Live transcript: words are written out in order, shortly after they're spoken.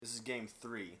This is game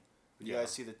 3. Did you guys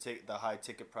see the high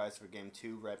ticket price for game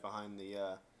 2 right behind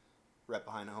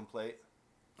home plate?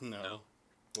 No.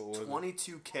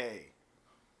 $22K.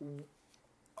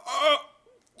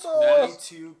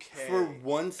 22K for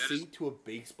one seat to a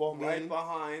baseball game, right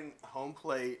behind home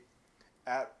plate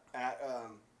at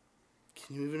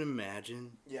Can you even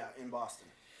imagine? Yeah, in Boston.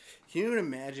 Can you even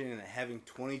imagine having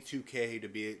 $22K to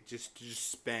be just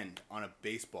spend on a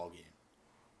baseball game?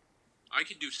 I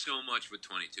could do so much with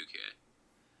 $22K.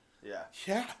 Yeah.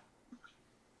 Yeah.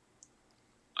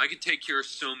 I could take care of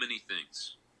so many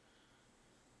things.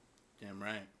 Damn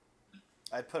right.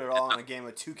 I'd put it all on a game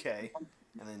of 2K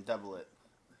and then double it.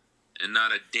 And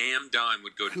not a damn dime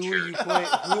would go to Who charity. are you playing?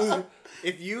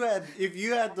 If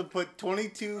you had to put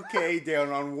 $22K down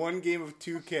on one game of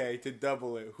 2K to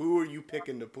double it, who are you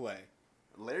picking to play?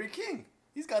 Larry King.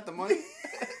 He's got the money.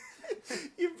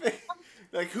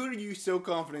 Who are you so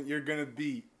confident you're gonna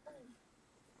beat?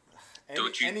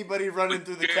 Anybody running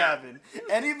through the cabin.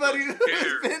 Anybody who's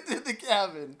been through the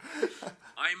cabin.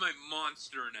 I'm a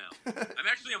monster now. I'm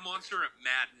actually a monster at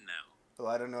Madden now. Oh,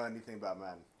 I don't know anything about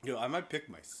Madden. Yo, I might pick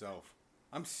myself.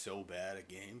 I'm so bad at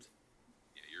games.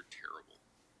 Yeah, you're terrible.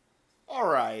 All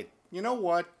right. You know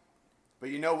what? But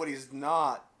you know what he's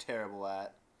not terrible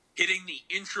at? Hitting the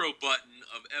intro button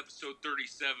of episode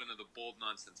 37 of the Bold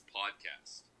Nonsense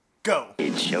podcast. Go.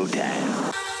 It's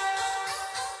showtime.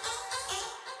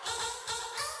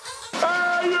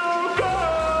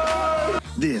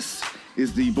 This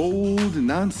is the Bold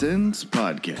Nonsense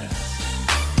Podcast.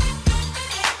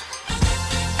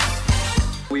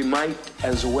 We might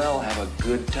as well have a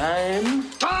good time.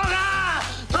 Toga!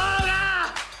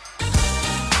 Toga!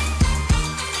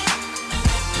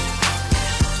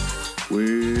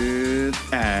 With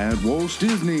at Walt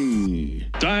Disney.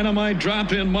 Dynamite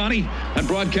drop-in money at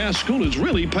broadcast school has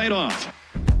really paid off.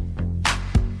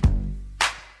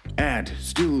 At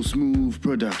Still Smooth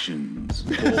Productions.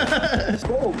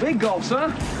 Oh, big gulps,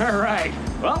 huh? All right.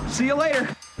 Well, see you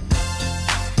later.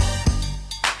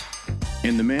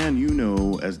 And the man you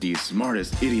know as the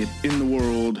smartest idiot in the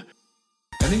world.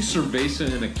 I think cerveza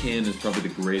in a can is probably the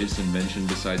greatest invention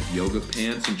besides yoga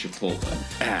pants and Chipotle.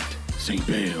 At St.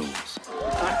 Bale's.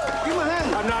 Give my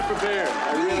hand. I'm not prepared.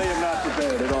 I really am not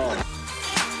prepared at all.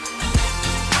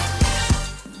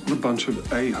 What a bunch of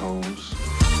a-holes.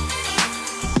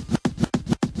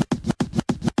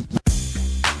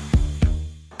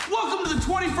 Welcome to the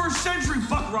 21st century,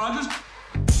 Buck Rogers.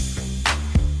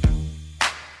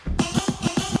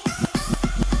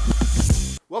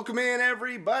 Welcome in,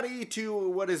 everybody, to,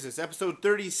 what is this, episode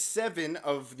 37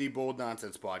 of the Bold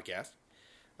Nonsense Podcast.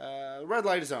 Red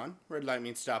light is on. Red light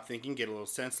means stop thinking, get a little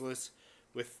senseless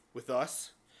with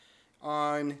us.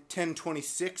 On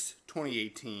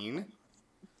 10/26/2018.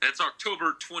 That's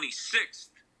October 26th,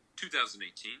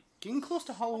 2018. Getting close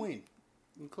to Halloween.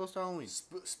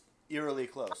 Eerily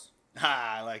close.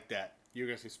 Ah, I like that. You were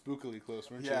going to say spookily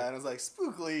close, weren't you? Yeah, and I was like,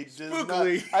 spookily.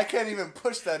 Spookily. I can't even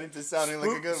push that into sounding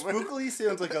like a good word. Spookily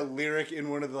sounds like a lyric in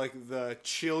one of the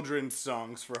children's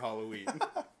songs for Halloween.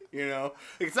 You know?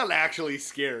 It's not actually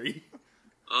scary.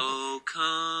 Oh,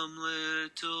 come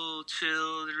little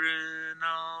children,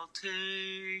 I'll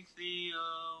take thee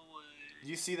away. Do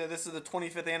you see that this is the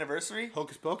 25th anniversary?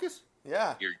 Hocus Pocus?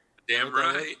 Yeah. You're damn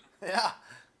right. Yeah.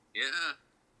 Yeah.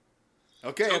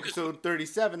 Okay, episode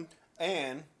 37.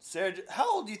 And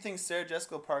how old do you think Sarah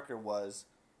Jessica Parker was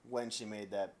when she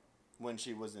made that? When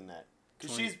she was in that?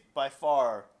 Because she's by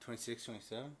far 26,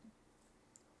 27?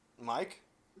 Mike.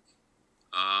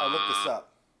 I looked this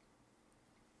up.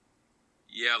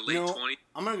 Yeah, late 20.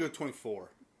 I'm gonna go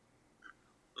 24.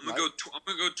 I'm gonna go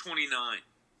 29.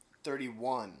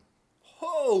 31.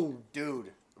 Oh,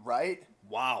 dude! Right?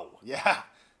 Wow. Yeah.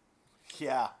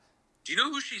 Yeah. Do you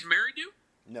know who she's married to?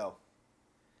 No.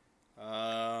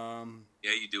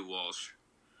 Yeah, you do, Walsh.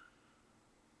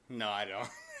 No, I don't.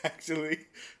 Actually,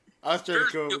 I was trying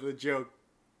to go up with a joke.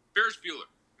 Ferris Bueller.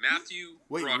 Matthew.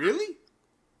 Wait, Broderick. really?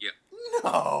 Yeah. No.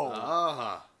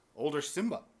 Ah, older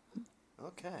Simba.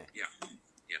 Okay. Yeah.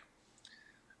 Yeah.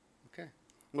 Okay.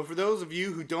 Well, for those of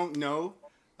you who don't know,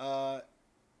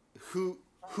 who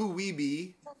we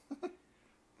be,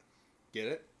 get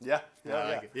it? Yeah.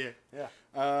 Like it. Yeah.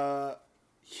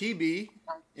 He be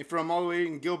from all the way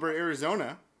in Gilbert,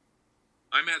 Arizona.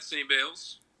 I'm at St.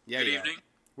 Bale's. Yeah, Good evening.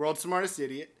 World's smartest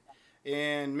idiot.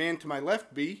 And man to my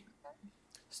left be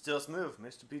Still Smooth,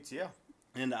 Mr. PTO.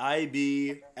 And I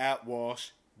be at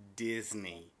Walsh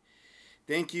Disney.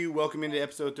 Thank you. Welcome into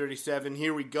episode 37.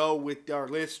 Here we go with our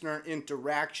listener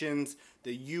interactions.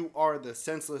 The You Are the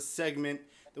Senseless segment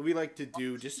that we like to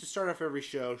do just to start off every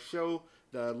show. Show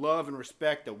the love and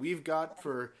respect that we've got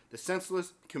for the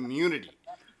senseless community.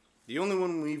 The only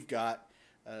one we've got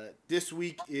this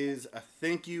week is a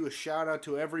thank you, a shout out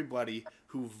to everybody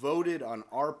who voted on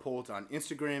our polls on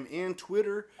Instagram and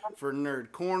Twitter for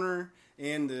Nerd Corner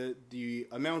and the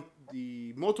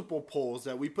multiple polls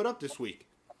that we put up this week.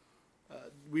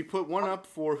 We put one up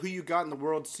for who you got in the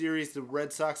World Series. The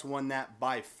Red Sox won that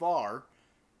by far.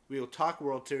 We will talk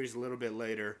World Series a little bit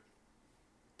later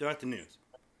throughout the news.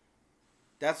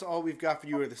 That's all we've got for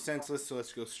you are the senseless, so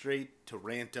let's go straight to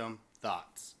random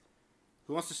thoughts.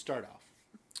 Who wants to start off?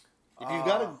 If you've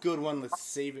got a good one, let's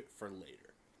save it for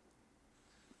later.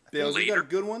 Bales, you got a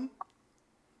good one?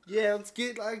 Yeah,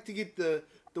 I like to get the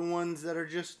ones that are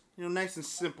just, nice and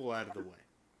simple out of the way.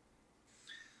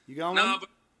 You got one? No, but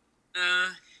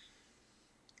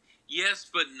yes,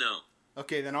 but no.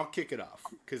 Okay, then I'll kick it off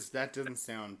because that doesn't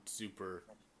sound super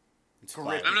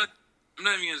inspiring. I'm not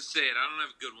even gonna say it. I don't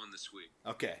have a good one this week.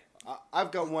 Okay,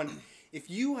 I've got one. If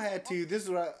you had to, this is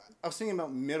what I was thinking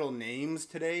about middle names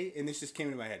today, and this just came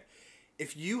into my head.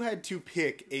 If you had to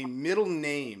pick a middle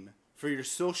name for your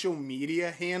social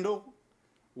media handle,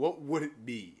 what would it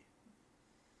be?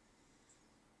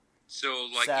 So,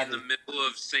 like Savvy. in the middle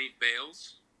of St.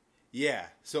 Bale's? Yeah,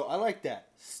 so I like that.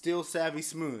 Still Savvy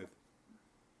Smooth.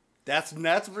 That's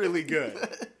really good.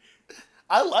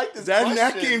 I like this That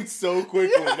question. came so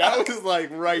quickly. Yeah. That was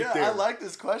like right there. I like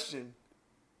this question.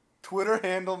 Twitter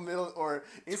handle middle or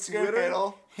Instagram Twitter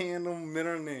handle.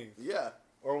 middle name. Yeah.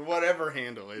 Or whatever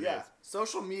handle it is. Yeah.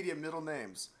 Social media middle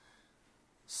names.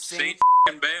 St.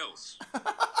 Bale's.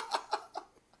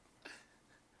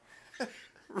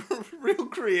 Real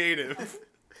creative.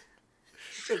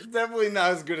 It's definitely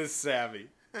not as good as Savvy.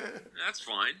 That's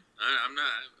fine. I'm not.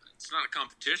 It's not a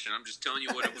competition. I'm just telling you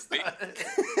what it would be.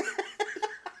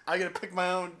 I gotta pick my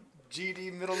own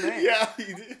GD middle name. Yeah,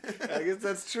 I guess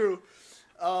that's true.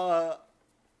 I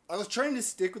was trying to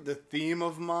stick with the theme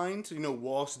of mine, so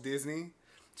Walsh Disney.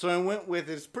 So I went with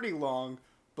it's pretty long,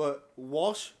 but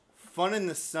Walsh Fun in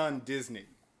the Sun Disney.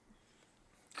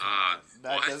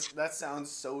 That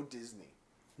sounds so Disney.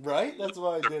 Right? That's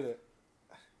why I did it.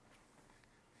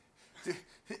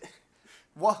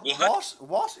 Walsh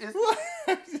is.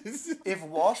 If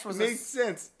Walsh was makes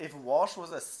sense. If Walsh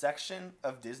was a section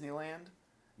of Disneyland,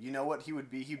 you know what he would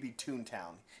be? He'd be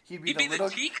Toontown. He'd be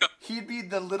the teacup. He'd be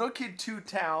the little kid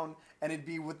Toontown, and it'd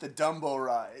be with the Dumbo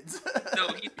rides.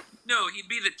 He'd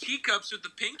be the teacups with the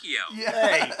pinky out.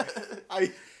 Yeah.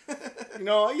 Hey,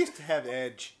 I used to have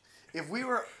Edge. If we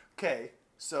were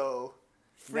so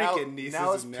freaking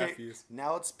nieces and nephews.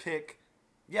 Now let's pick.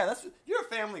 Yeah, you're a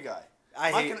family guy.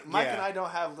 Mike and I don't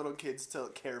have little kids to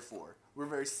care for. We're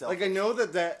very selfish. Like I know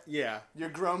that. Yeah. You're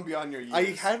grown beyond your years. I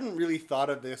hadn't really thought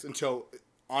of this until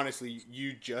honestly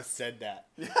you just said that.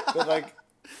 But like,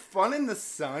 Fun in the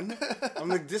Sun. I'm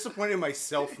like disappointed in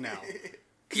myself now.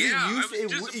 Yeah,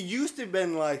 it used to have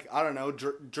been like, I don't know,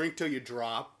 drink till you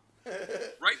drop.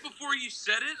 Right before you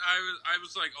said it, I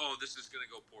was like, oh, this is going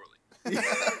to go poorly.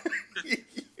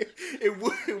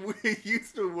 It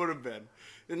used to would have been.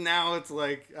 And now it's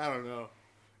like, I don't know.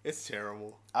 It's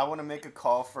terrible. I want to make a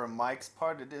call for Mike's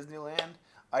part of Disneyland.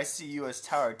 I see you as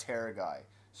Tower of Terror guy.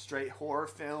 Straight horror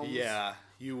films. Yeah,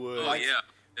 you would. Oh, yeah.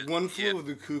 One Flew Over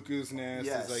the Cuckoo's Nest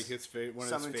is like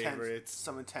one of his favorites.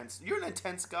 Some intense. You're an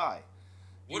intense guy.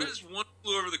 What does One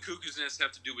Flew Over the Cuckoo's Nest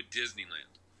have to do with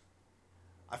Disneyland?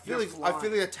 I feel like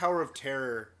a Tower of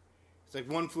Terror. It's like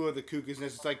One Flew Over the Cuckoo's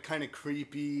Nest. It's like kind of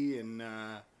creepy and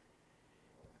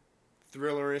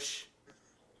thrillerish,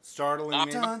 startling. Off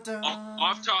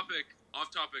topic,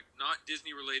 not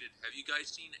Disney related. Have you guys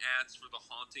seen ads for The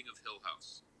Haunting of Hill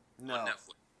House on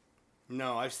Netflix?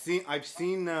 No, I've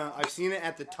seen it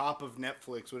at the top of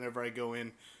Netflix whenever I go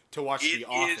in to watch The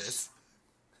Office.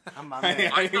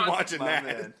 I ain't watching that.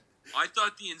 Man. I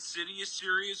thought the Insidious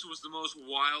series was the most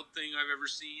wild thing I've ever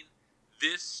seen.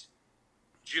 These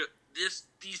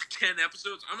 10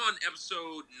 episodes. I'm on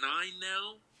episode 9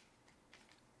 now.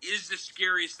 It is the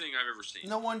scariest thing I've ever seen.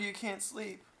 No wonder you can't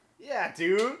sleep. Yeah,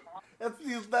 dude. That's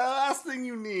the last thing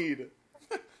you need.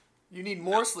 You need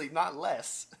more sleep, not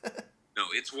less. No,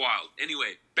 it's wild.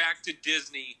 Anyway, back to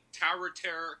Disney. Tower of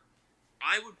Terror.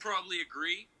 I would probably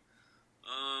agree.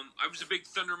 I was a big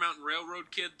Thunder Mountain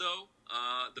Railroad kid, though.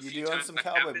 You do own some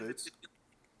cowboy boots.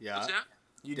 Yeah. What's that?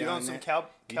 You do own some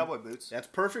cowboy boots. That's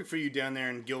perfect for you down there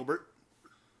in Gilbert.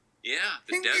 Yeah,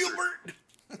 the desert. Gilbert.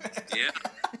 Yeah.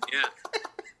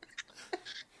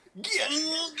 Yeah.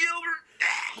 Oh,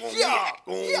 Gilbert. Yeah.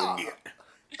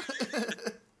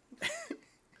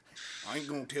 I ain't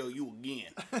gonna tell you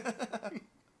again.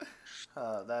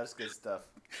 That's good stuff.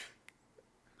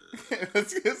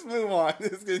 Let's move on.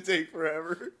 This is gonna take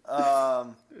forever.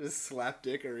 Just slap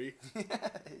dickery.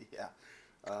 Yeah.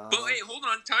 But hey, hold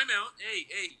on, time out. Hey,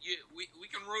 we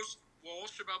can roast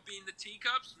Walsh about being the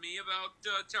teacups, me about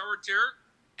Tower of Terror.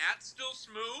 At Still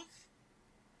Smooth,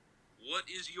 what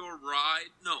is your ride?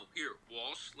 No, here,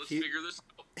 Walsh, let's figure this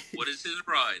out. What is his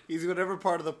ride? He's whatever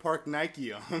part of the park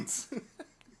Nike owns.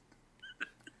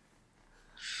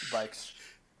 Bikes.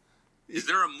 Is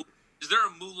there a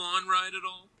Mulan ride at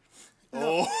all?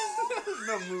 Oh,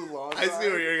 No Mulan. I see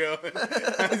where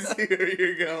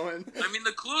you're going. I mean,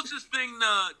 the closest thing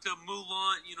to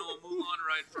Mulan, a Mulan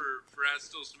ride for At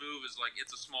Still Smooth is like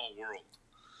It's a Small World.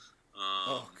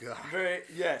 Oh God.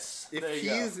 Yes.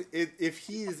 If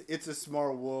he's It's a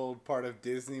Small World part of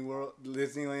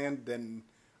Disneyland, then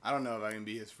I don't know if I can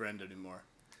be his friend anymore.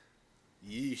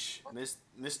 Yeesh.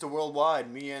 Mr.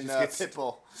 Worldwide, me and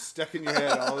Pitbull. Stuck in your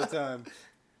head all the time.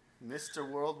 Mr.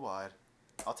 Worldwide.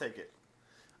 I'll take it.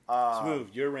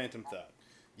 Smooth, your random thought.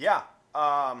 Yeah.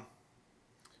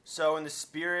 So in the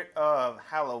spirit of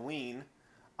Halloween,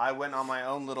 I went on my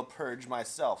own little purge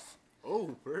myself.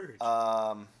 Oh, purge.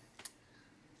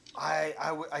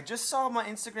 I just saw my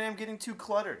Instagram getting too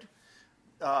cluttered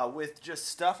with just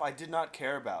stuff I did not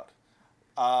care about.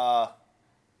 I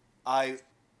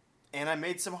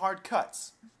made some hard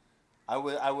cuts.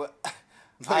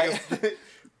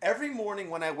 Every morning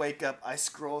when I wake up, I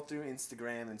scroll through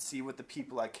Instagram and see what the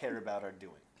people I care about are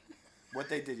doing, what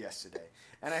they did yesterday.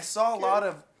 And I saw a lot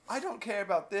of, I don't care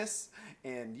about this,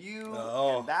 and you,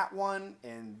 and that one,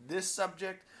 and this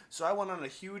subject. So I went on a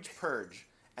huge purge.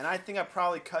 And I think I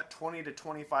probably cut 20 to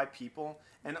 25 people,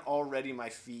 and already my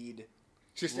feed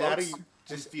feels better.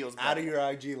 out of your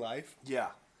IG life. Yeah.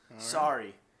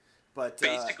 Sorry. But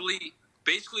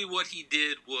basically what he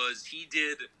did was he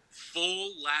did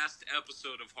full last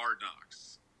episode of Hard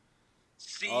Knocks.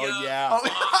 See ya. Oh yeah.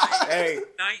 Hey.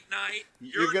 Night.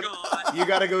 You're gone. You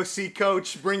gotta go see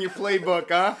Coach. Bring your playbook,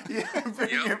 huh? Yeah, bring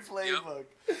your playbook.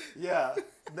 Yep. Yeah.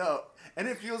 No. And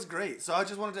it feels great. So I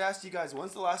just wanted to ask you guys,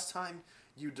 when's the last time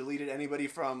you deleted anybody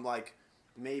from, like,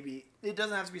 maybe, it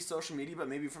doesn't have to be social media, but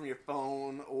maybe from your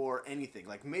phone or anything.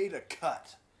 Like, made a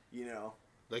cut,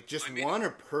 Like just one or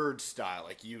purge style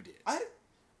like you did?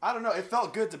 I don't know. It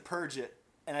felt good to purge it,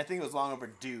 and I think it was long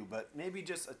overdue, but maybe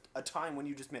just a time when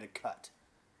you just made a cut.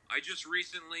 I just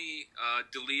recently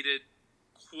deleted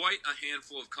quite a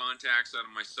handful of contacts out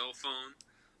of my cell phone.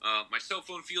 My cell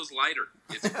phone feels lighter.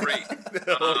 It's great.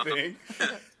 The whole thing.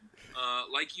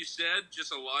 Like you said,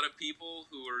 just a lot of people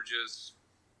who are just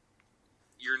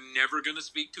you're never going to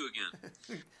speak to again.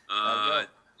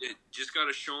 Just got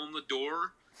to show them the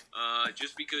door.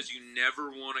 Just because you never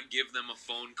want to give them a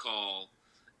phone call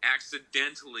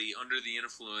accidentally under the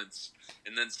influence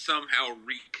and then somehow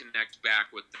reconnect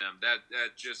back with them.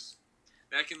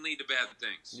 That can lead to bad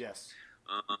things. Yes.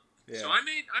 So I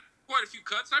made quite a few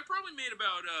cuts. I probably made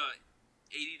about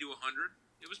 80 to 100.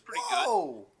 It was pretty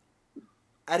good.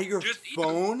 Out of your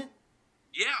phone?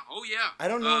 Yeah. Oh, yeah. I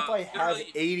don't know if I have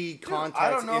 80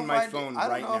 contacts in my phone right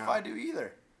now. I don't know if I do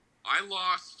either. I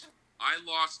lost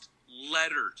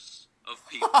letters of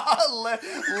people.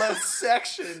 Less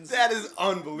sections. That is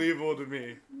unbelievable to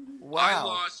me. Wow. I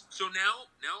lost. So now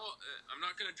I'm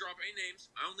not going to drop any names.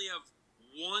 I only have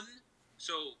one.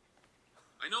 So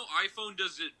I know iPhone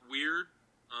does it weird.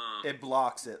 It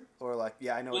blocks it, or like,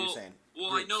 I know what you're saying. Well,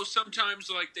 groups. I know sometimes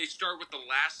like they start with the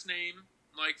last name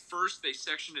like first, they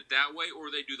section it that way,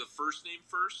 or they do the first name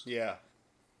first. Yeah.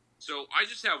 So I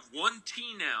just have one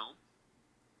T now,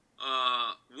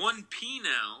 one P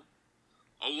now,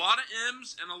 a lot of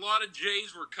M's and a lot of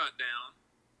J's were cut down.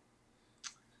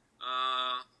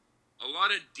 A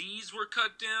lot of D's were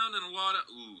cut down, and a lot of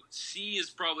C is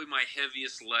probably my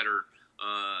heaviest letter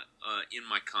in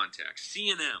my contacts. C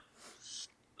and M.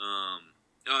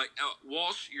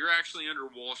 Walsh, you're actually under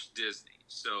Walsh Disney,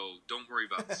 so don't worry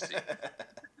about the C.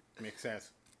 Makes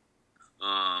sense.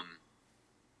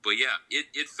 But yeah,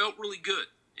 it felt really good,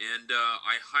 and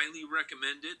I highly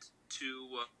recommend it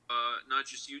to not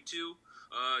just you two,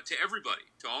 to everybody,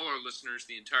 to all our listeners,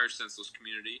 the entire Senseless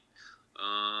community.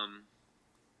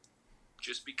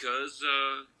 Just because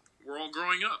we're all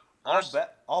growing up.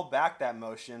 I'll back that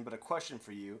motion, but a question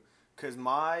for you, because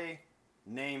my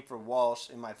name for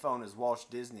Walsh in my phone is Walsh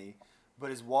Disney,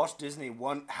 but is Walsh Disney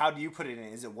one? How do you put it in?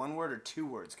 Is it one word or two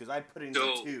words? Because I put it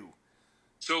into two.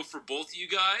 So for both of you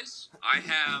guys, I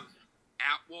have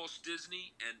at Walsh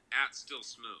Disney and at Still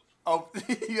Smooth. Oh,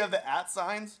 you have the at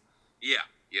signs? Yeah.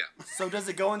 So does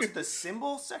it go into the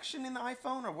symbol section in the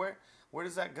iPhone, or where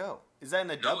does that go? Is that in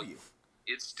the W?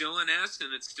 It's still in S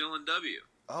and it's still in W.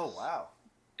 Oh, wow.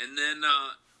 And then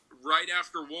right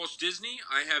after Walsh Disney,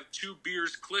 I have 2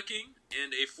 beers clicking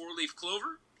and a 4-leaf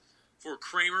clover. For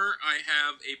Kramer, I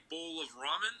have a bowl of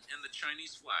ramen and the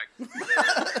Chinese flag.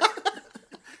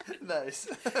 Nice.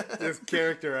 Just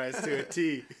characterized to a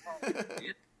T.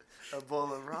 A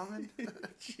bowl of ramen?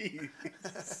 Jeez.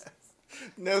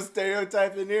 No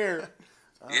stereotyping here.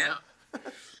 Yeah.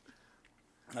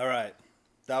 All right.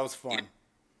 That was fun.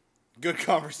 Good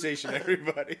conversation,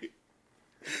 everybody.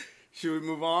 Should we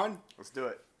move on? Let's do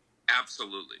it.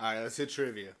 Absolutely. All right, let's hit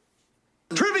trivia.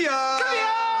 Trivia,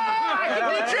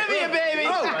 baby!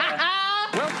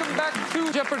 Welcome back to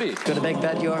Jeopardy! Gonna make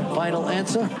that your final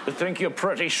answer? You think you're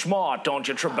pretty smart, don't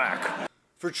you, Trebek?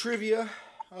 For trivia,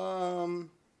 you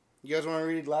guys want to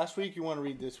read last week? You want to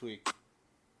read this week?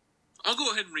 I'll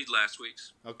go ahead and read last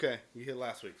week's. Okay, you hit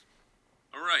last week's.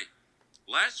 All right.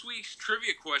 Last week's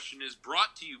trivia question is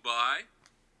brought to you by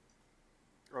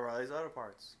O'Reilly's Auto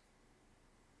Parts.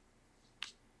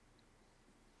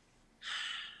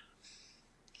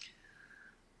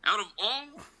 Out of all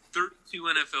 32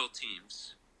 NFL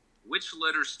teams, which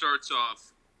letter starts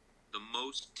off the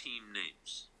most team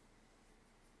names?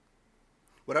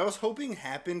 What I was hoping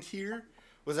happened here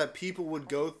was that people would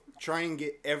go try and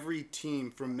get every team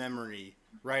from memory,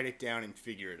 write it down, and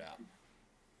figure it out.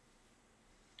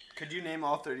 Could you name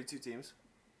all 32 teams?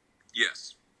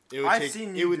 Yes. I've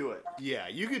seen you do it. Yeah,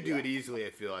 you could do it easily, I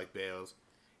feel like, Bales.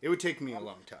 It would take me a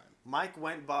long time. Mike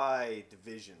went by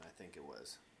division, I think it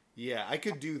was. Yeah, I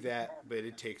could do that, but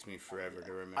it takes me forever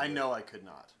to remember. I know I could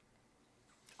not.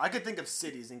 I could think of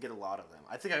cities and get a lot of them.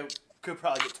 I think I could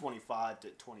probably get 25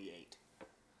 to 28.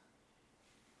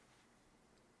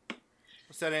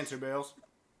 What's that answer, Bales?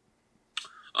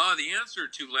 The answer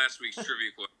to last week's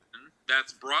trivia question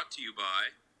that's brought to you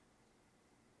by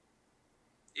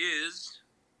is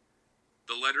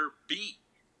the letter B.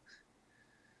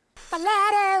 The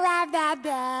letter of the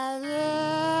day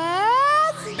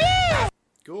is B.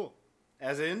 Cool.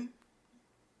 As in?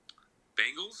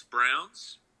 Bengals,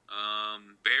 Browns,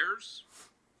 Bears,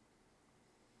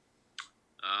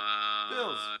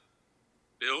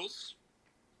 Bills.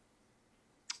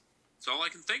 That's all I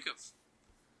can think of.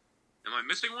 Am I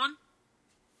missing one?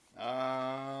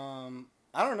 I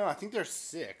don't know. I think there's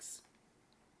 6.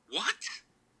 What?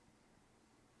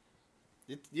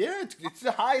 It's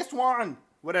the highest one.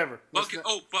 Whatever.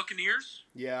 Buccaneers?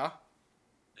 Yeah.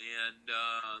 And,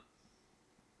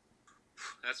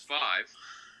 that's 5.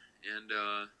 And,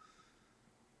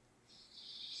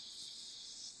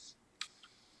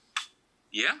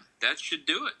 yeah, that should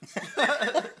do it.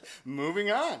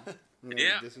 Moving on.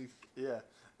 Yeah.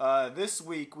 This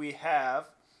week we have,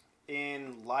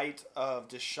 in light of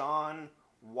Deshaun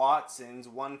Watson's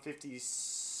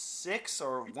 156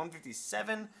 or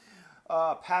 157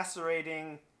 passer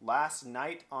rating last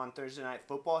night on Thursday Night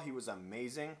Football. He was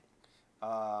amazing.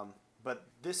 But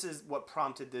this is what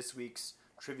prompted this week's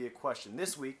trivia question.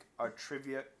 This week, our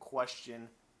trivia question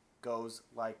goes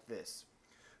like this.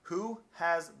 Who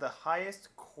has the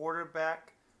highest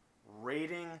quarterback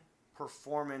rating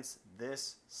performance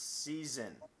this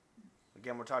season?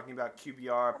 Again, we're talking about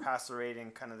QBR, passer rating,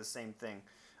 kind of the same thing.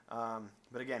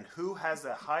 But again, who has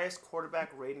the highest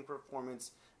quarterback rating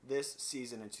performance this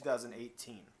season in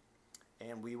 2018?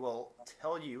 And we will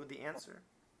tell you the answer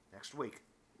next week.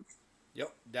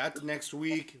 Yep, that's next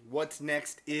week. What's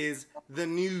next is the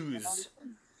news.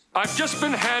 I've just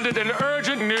been handed an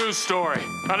urgent news story,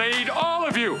 and I need all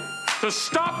of you to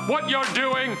stop what you're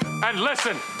doing and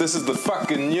listen. This is the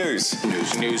fucking news.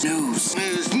 News.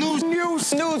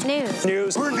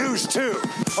 We're news too.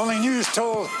 Only news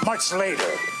told much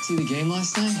later. See the game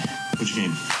last night? Which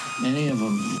game? Any of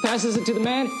them. Passes it to the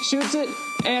man, shoots it,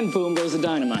 and boom goes the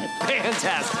dynamite.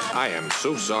 Fantastic. I am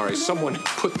so sorry. Someone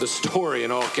put the story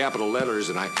in all capital letters,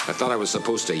 and I thought I was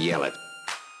supposed to yell it.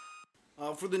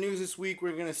 For the news this week,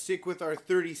 we're going to stick with our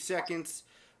 30 seconds,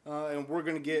 and we're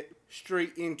going to get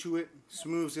straight into it.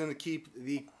 Smooth's going to keep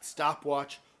the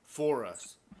stopwatch for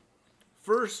us.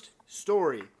 First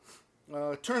story.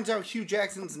 Turns out Hugh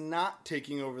Jackson's not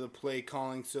taking over the play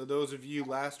calling, so those of you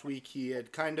last week, he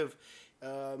had kind of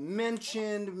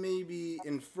mentioned, maybe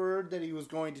inferred that he was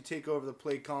going to take over the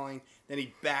play calling. Then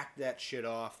he backed that shit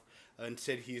off and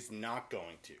said he's not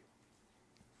going to.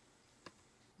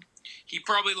 He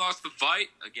probably lost the fight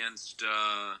against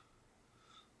our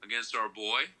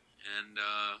boy, and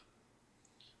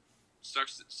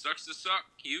sucks to suck.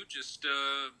 Hugh, just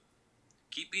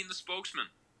keep being the spokesman.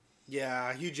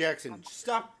 Yeah, Hugh Jackson,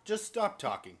 just stop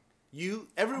talking.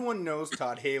 Everyone knows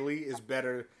Todd Haley is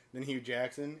better than Hugh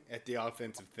Jackson at the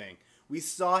offensive thing. We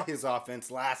saw his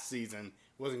offense last season.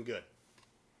 Wasn't good.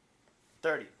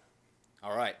 30.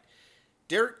 All right.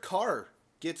 Derek Carr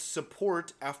gets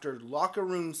support after locker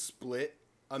room split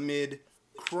amid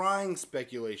crying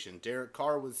speculation. Derek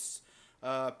Carr was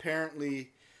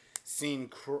apparently seen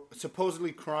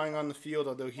supposedly crying on the field,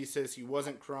 although he says he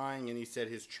wasn't crying, and he said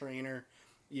his trainer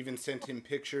even sent him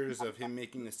pictures of him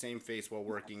making the same face while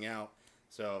working out.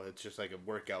 So it's just like a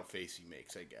workout face he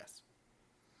makes, I guess.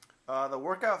 The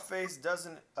workout face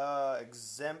doesn't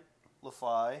exempt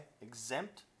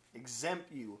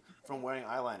you from wearing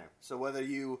eyeliner. So whether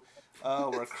you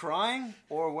were crying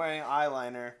or wearing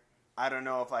eyeliner, I don't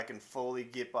know if I can fully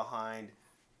get behind.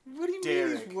 What do you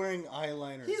Derek. mean he's wearing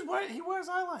eyeliner? He wears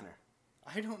eyeliner.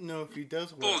 I don't know if he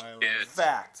does wear eyeliner.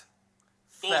 Fact.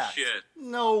 Bullshit.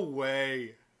 No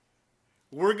way.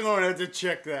 We're going to have to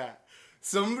check that.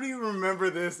 Somebody remember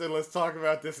this and let's talk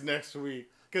about this next week.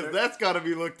 Because that's got to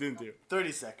be looked into.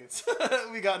 30 seconds.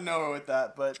 We got nowhere with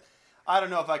that, but I don't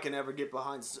know if I can ever get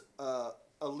behind a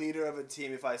leader of a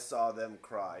team if I saw them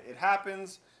cry. It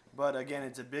happens, but again,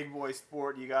 it's a big boy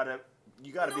sport. You gotta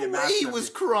be a master. He was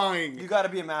crying. You gotta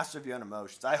be a master of your own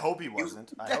emotions. I hope he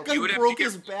wasn't. That guy broke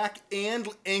his back and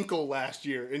ankle last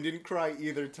year and didn't cry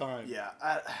either time. Yeah,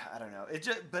 I don't know.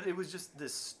 But it was just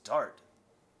this start.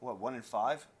 What,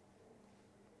 1-5?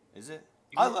 Is it?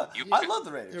 I love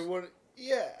the Raiders.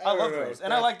 Yeah, I love the Raiders,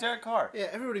 and I like Derek Carr. Yeah,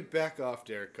 everybody back off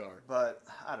Derek Carr. But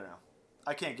I don't know.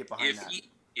 I can't get behind that.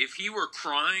 If he were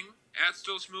crying at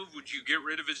Still Smooth, would you get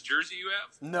rid of his jersey you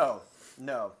have? No,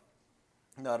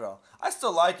 not at all. I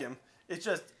still like him. It's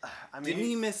just, I mean, didn't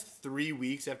he miss 3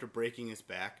 weeks after breaking his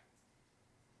back?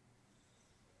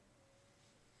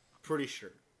 Pretty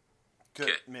sure.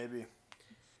 Good, maybe.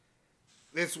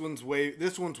 This one's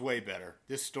way better.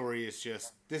 This story is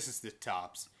this is the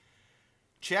tops.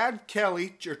 Chad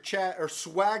Kelly, or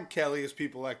Swag Kelly as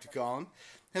people like to call him,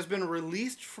 has been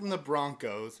released from the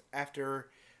Broncos after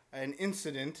an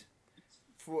incident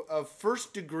of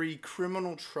first-degree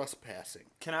criminal trespassing.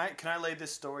 Can I lay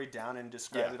this story down and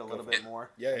describe it a little bit more?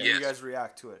 Yeah. And you guys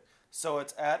react to it. So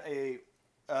it's at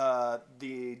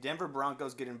the Denver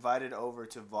Broncos get invited over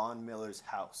to Von Miller's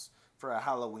house for a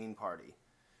Halloween party.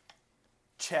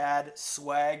 Chad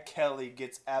Swag Kelly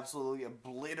gets absolutely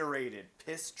obliterated,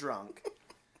 piss drunk.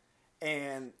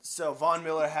 And so Von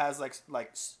Miller has like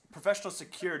professional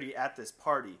security at this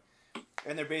party,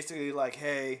 and they're basically like,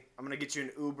 "Hey, I'm gonna get you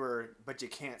an Uber, but you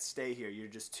can't stay here. You're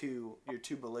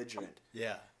too belligerent."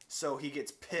 Yeah. So he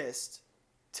gets pissed,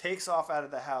 takes off out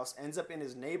of the house, ends up in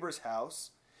his neighbor's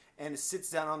house, and sits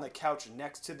down on the couch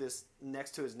next to his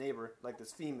neighbor, like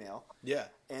this female. Yeah.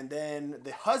 And then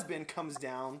the husband comes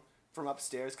down from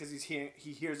upstairs because he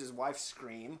hears his wife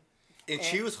scream. And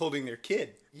she was holding their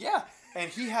kid. Yeah, and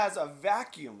he has a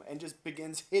vacuum and just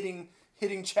begins hitting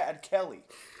Chad Kelly.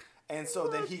 And so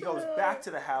then he goes back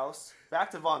to the house,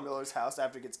 back to Von Miller's house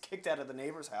after he gets kicked out of the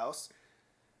neighbor's house,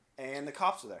 and the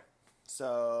cops are there.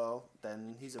 So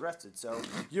then he's arrested. So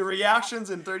your reactions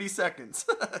in 30 seconds.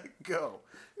 Go.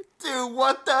 Dude,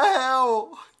 what the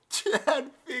hell?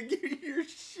 Chad, figure your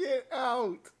shit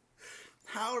out.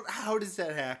 How does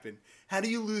that happen? How do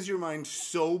you lose your mind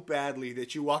so badly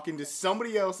that you walk into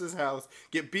somebody else's house,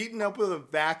 get beaten up with a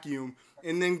vacuum,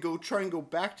 and then try and go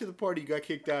back to the party you got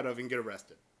kicked out of and get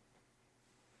arrested?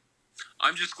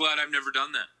 I'm just glad I've never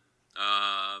done that.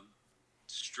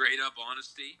 Straight up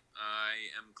honesty,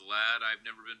 I am glad I've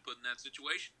never been put in that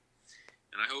situation.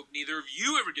 And I hope neither of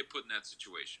you ever get put in that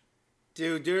situation.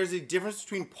 Dude, there is a difference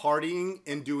between partying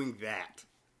and doing that.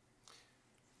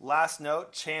 Last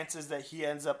note, chances that he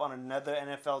ends up on another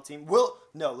NFL team.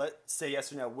 Let's say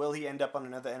yes or no. Will he end up on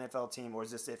another NFL team, or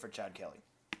is this it for Chad Kelly?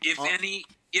 If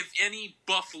any,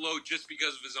 Buffalo, just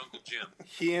because of his Uncle Jim.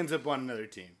 He ends up on another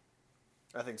team.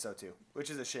 I think so too,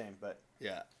 which is a shame, but...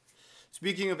 Yeah.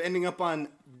 Speaking of ending up on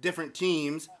different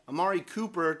teams, Amari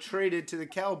Cooper traded to the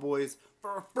Cowboys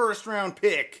for a first-round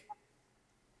pick.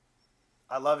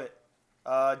 I love it.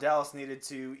 Dallas needed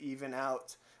to even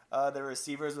out the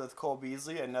receivers with Cole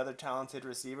Beasley, another talented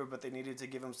receiver, but they needed to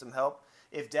give him some help.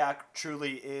 If Dak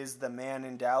truly is the man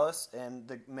in Dallas and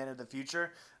the man of the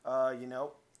future,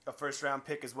 a first-round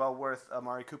pick is well worth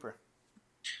Amari Cooper.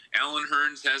 Alan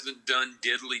Hearns hasn't done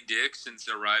diddly dick since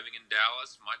arriving in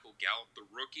Dallas. Michael Gallup, the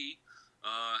rookie,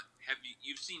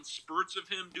 you've seen spurts of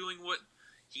him doing what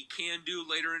he can do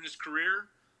later in his career,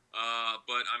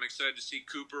 but I'm excited to see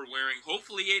Cooper wearing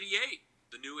hopefully 88,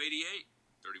 the new 88.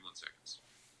 31 seconds.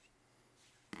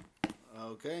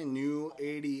 Okay, new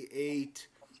 88.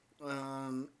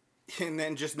 And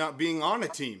then just not being on a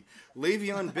team.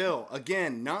 Le'Veon Bell,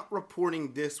 again, not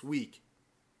reporting this week.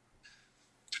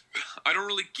 I don't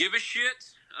really give a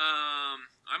shit.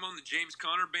 I'm on the James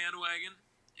Conner bandwagon,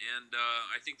 and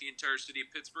I think the entire city of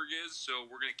Pittsburgh is, so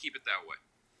we're going to keep it that way.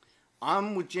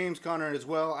 I'm with James Conner as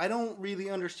well. I don't really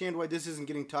understand why this isn't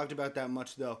getting talked about that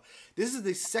much, though. This is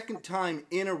the second time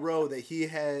in a row that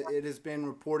it has been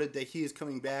reported that he is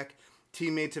coming back.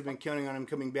 Teammates have been counting on him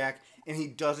coming back, and he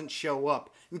doesn't show up.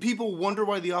 And people wonder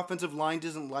why the offensive line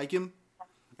doesn't like him.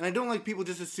 And I don't like people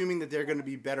just assuming that they're going to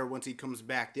be better once he comes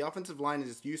back. The offensive line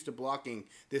is used to blocking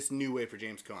this new way for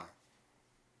James Conner.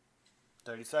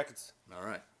 30 seconds. All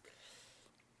right.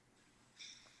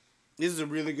 This is a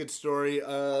really good story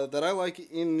that I like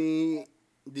in the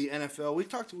NFL. We've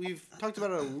talked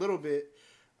about it a little bit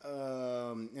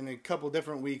in a couple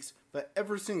different weeks, but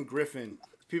Everson Griffen,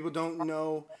 people don't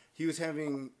know, he was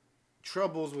having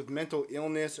troubles with mental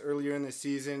illness earlier in the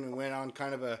season and went on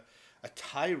kind of a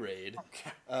tirade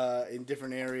in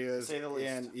different areas. To say the least.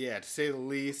 And yeah, to say the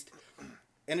least.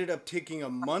 Ended up taking a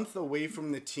month away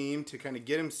from the team to kind of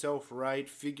get himself right,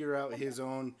 figure out his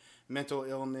own mental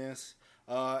illness,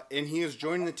 and he has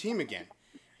joined the team again.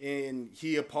 And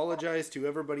he apologized to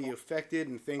everybody affected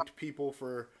and thanked people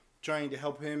for trying to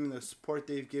help him and the support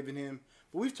they've given him.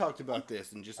 But we've talked about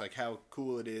this and just like how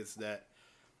cool it is that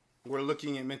we're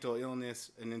looking at mental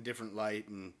illness in a different light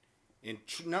and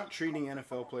not treating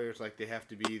NFL players like they have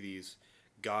to be these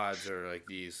gods or like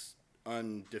these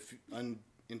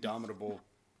indomitable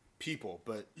people,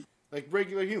 but like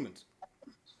regular humans.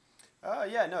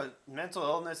 Mental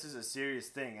illness is a serious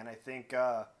thing, and I think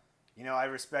I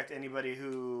respect anybody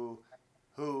who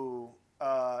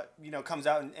comes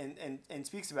out and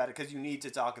speaks about it, because you need to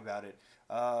talk about it.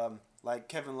 Like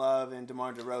Kevin Love and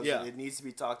DeMar DeRozan, it needs to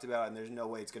be talked about, and there's no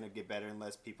way it's going to get better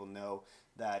unless people know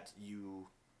that you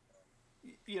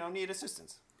need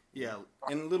assistance. Yeah,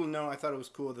 and a little note, I thought it was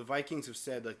cool. The Vikings have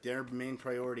said like their main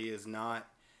priority is not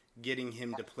getting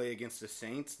him to play against the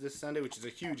Saints this Sunday, which is a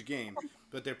huge game,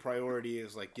 but their priority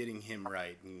is like getting him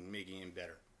right and making him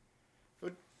better.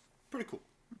 But pretty cool.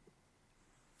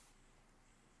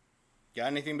 Got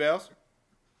anything else?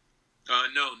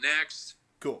 No, next.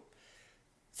 Cool.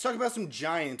 Let's talk about some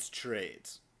Giants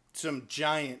trades. Some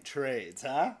giant trades,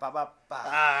 huh?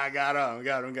 Got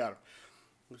him.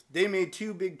 They made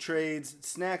two big trades.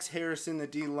 Snacks Harrison, the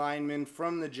D lineman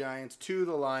from the Giants, to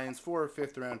the Lions for a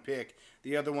 5th-round pick.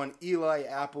 The other one, Eli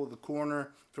Apple, the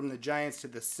corner, from the Giants to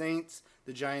the Saints.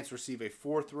 The Giants receive a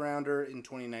 4th-rounder in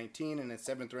 2019 and a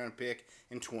 7th-round pick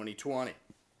in 2020.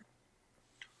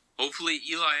 Hopefully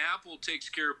Eli Apple takes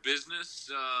care of business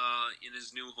in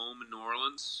his new home in New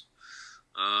Orleans.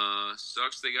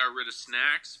 Sucks they got rid of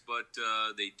Snacks, but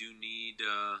they do need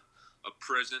a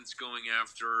presence going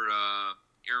after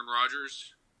Aaron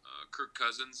Rodgers, Kirk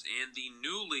Cousins, and the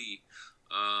newly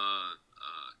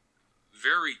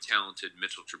very talented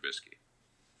Mitchell Trubisky.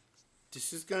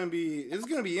 This is gonna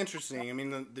be interesting. I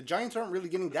mean, the Giants aren't really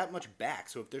getting that much back,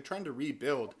 so if they're trying to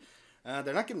rebuild,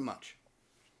 they're not getting much.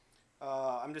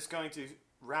 I'm just going to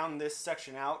round this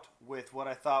section out with what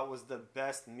I thought was the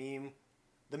best meme,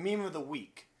 the meme of the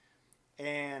week,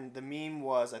 and the meme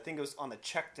was, I think it was on the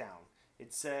check down.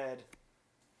 It said,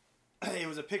 it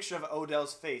was a picture of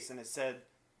Odell's face, and it said,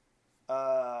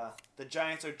 the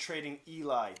Giants are trading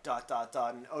Eli, ...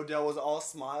 And Odell was all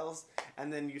smiles,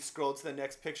 and then you scroll to the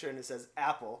next picture, and it says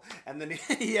Apple, and then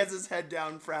he has his head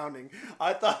down frowning.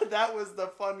 I thought that was the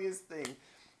funniest thing,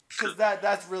 because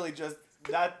that's really just,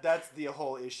 that's the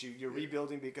whole issue. You're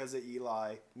rebuilding because of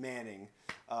Eli Manning.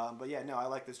 But yeah, no, I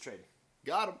like this trade.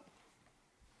 Got him.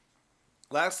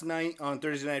 Last night on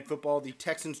Thursday Night Football, the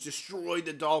Texans destroyed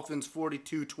the Dolphins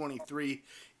 42-23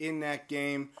 in that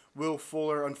game. Will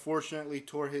Fuller unfortunately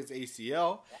tore his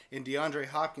ACL, and DeAndre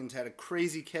Hopkins had a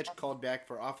crazy catch called back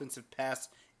for offensive pass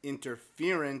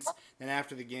interference. And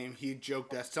after the game, he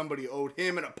joked that somebody owed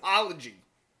him an apology.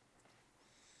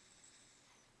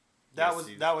 That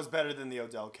was better than the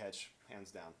Odell catch,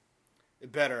 hands down.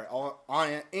 Better.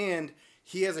 And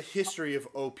he has a history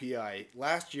of OPI.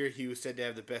 Last year, he was said to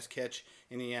have the best catch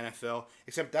in the NFL,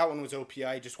 except that one was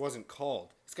OPI, it just wasn't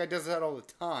called. This guy does that all the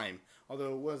time,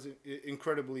 although it was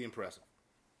incredibly impressive.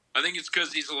 I think it's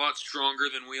because he's a lot stronger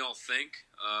than we all think.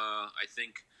 I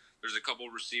think there's a couple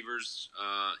receivers,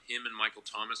 him and Michael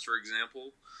Thomas, for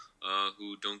example,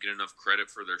 who don't get enough credit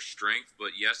for their strength.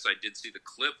 But yes, I did see the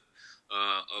clip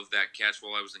of that catch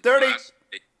while I was in 30. class.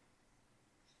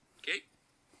 Okay.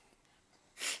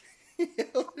 He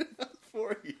held it up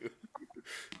for you.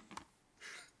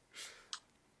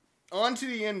 On to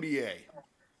the NBA.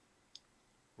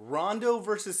 Rondo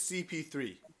versus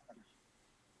CP3.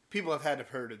 People have had to have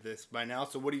heard of this by now,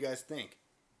 so what do you guys think?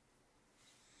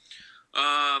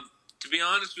 To be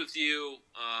honest with you,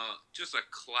 just a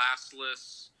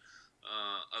classless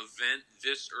event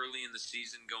this early in the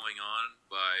season going on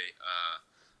by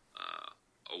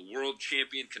a world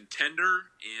champion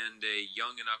contender and a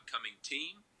young and upcoming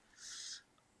team.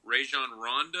 Rajon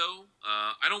Rondo.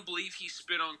 I don't believe he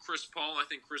spit on Chris Paul. I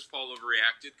think Chris Paul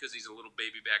overreacted because he's a little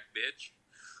baby back bitch.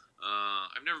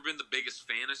 I've never been the biggest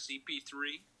fan of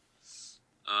CP3,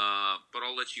 but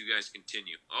I'll let you guys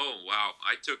continue. Oh, wow.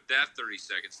 I took that 30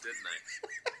 seconds, didn't I?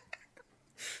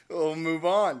 We'll move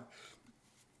on.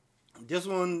 This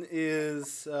one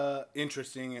is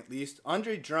interesting, at least.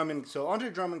 Andre Drummond. So Andre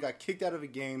Drummond got kicked out of a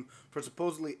game for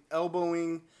supposedly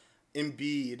elbowing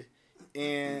Embiid,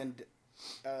 and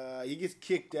he gets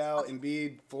kicked out.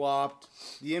 Embiid flopped.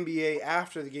 The NBA,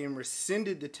 after the game,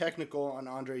 rescinded the technical on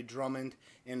Andre Drummond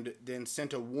and then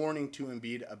sent a warning to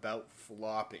Embiid about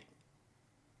flopping.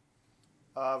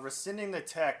 Rescinding the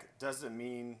tech doesn't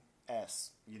mean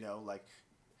S. Like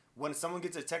when someone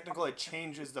gets a technical, it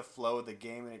changes the flow of the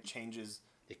game and it changes.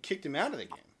 They kicked him out of the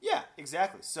game. Yeah,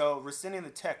 exactly. So rescinding the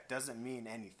tech doesn't mean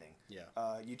anything.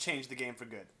 Yeah. You change the game for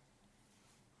good.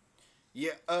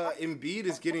 Yeah, Embiid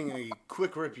is getting a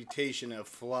quick reputation of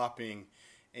flopping,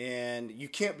 and you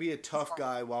can't be a tough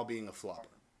guy while being a flopper.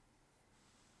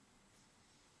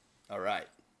 All right.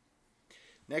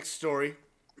 Next story.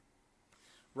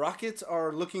 Rockets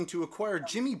are looking to acquire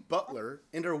Jimmy Butler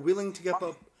and are willing to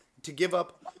give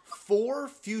up 4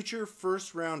 future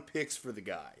first-round picks for the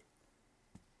guy.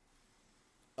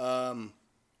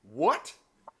 What?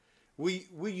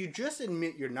 Will you just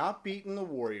admit you're not beating the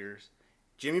Warriors?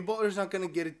 Jimmy Butler's not going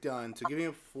to get it done, so giving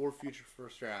him 4 future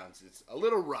first rounds, it's a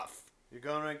little rough. You're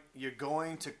going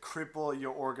to cripple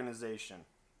your organization.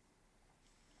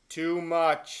 Too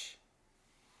much.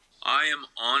 I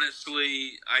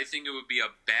think it would be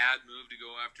a bad move to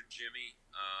go after Jimmy.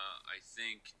 I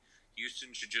think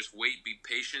Houston should just wait, be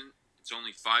patient. It's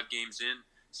only 5 games in.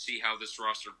 See how this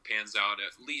roster pans out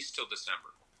at least till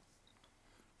December.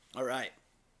 All right.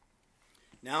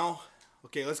 Now,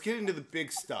 okay, let's get into the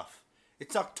big stuff.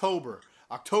 It's October.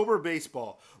 October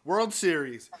baseball. World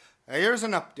Series. Here's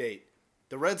an update.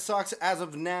 The Red Sox, as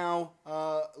of now,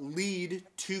 lead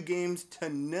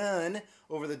 2-0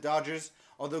 over the Dodgers.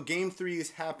 Although Game 3 is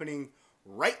happening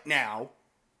right now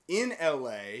in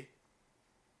LA.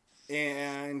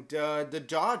 And the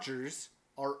Dodgers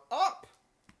are up.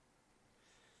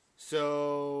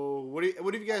 So,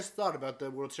 what have you guys thought about the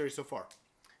World Series so far?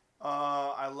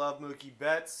 I love Mookie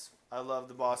Betts. I love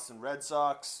the Boston Red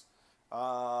Sox.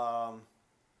 I've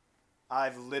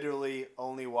literally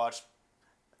only watched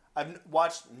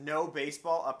no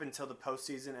baseball up until the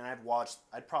postseason, and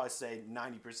I'd probably say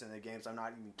 90% of the games. I'm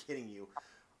not even kidding you.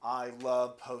 I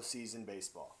love postseason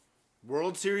baseball.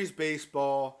 World Series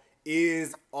baseball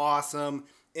is awesome,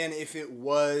 and if it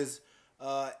was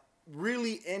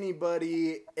really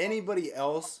anybody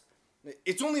else,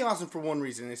 it's only awesome for one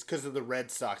reason. It's because of the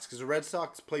Red Sox. Because the Red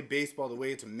Sox play baseball the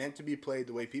way it's meant to be played,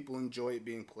 the way people enjoy it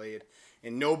being played.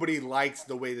 And nobody likes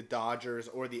the way the Dodgers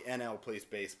or the NL plays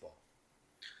baseball.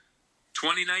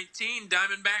 2019,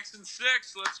 Diamondbacks in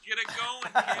 6. Let's get it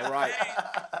going. All right.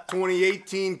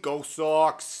 2018, go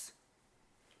Sox.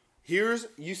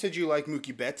 You said you like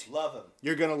Mookie Betts. Love him.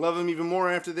 You're going to love him even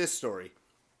more after this story.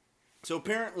 So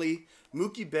apparently,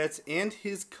 Mookie Betts and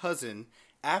his cousin,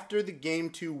 after the Game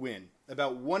 2 win,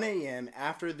 about 1 a.m.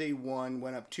 after they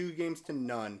went up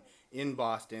 2-0 in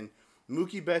Boston,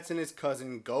 Mookie Betts and his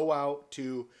cousin go out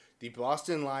to the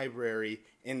Boston Library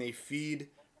and they feed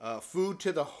food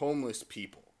to the homeless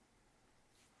people.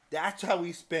 That's how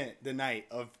he spent the night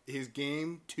of his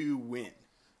Game 2 win.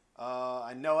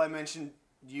 I know I mentioned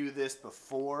you this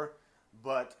before,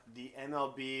 but the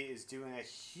MLB is doing a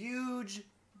huge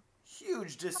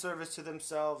disservice to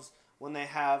themselves when they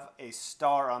have a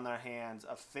star on their hands,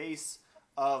 a face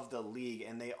of the league,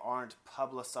 and they aren't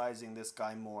publicizing this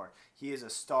guy more. He is a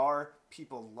star.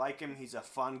 People like him. He's a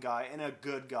fun guy and a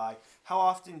good guy. How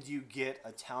often do you get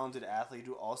a talented athlete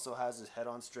who also has his head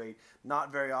on straight?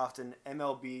 Not very often.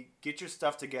 MLB, get your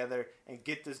stuff together and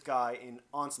get this guy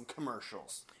on some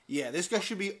commercials. Yeah, this guy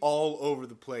should be all over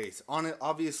the place.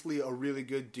 Obviously a really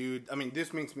good dude. I mean,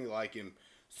 this makes me like him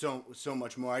so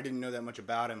much more. I didn't know that much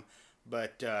about him,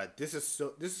 but this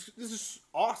is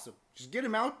awesome. Just get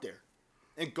him out there.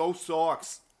 And go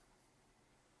Sox.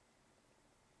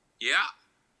 Yeah.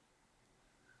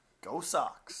 Go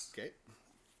Sox. Okay.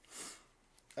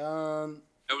 That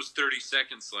was 30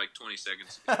 seconds, like 20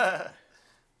 seconds. Are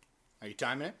you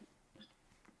timing it?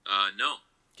 No.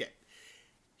 Okay.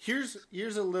 Here's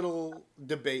a little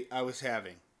debate I was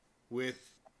having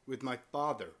with my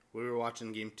father when we were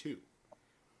watching Game 2.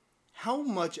 How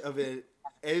much of an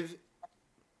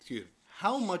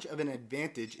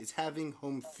advantage is having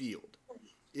home field?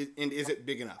 And is it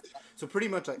big enough? So pretty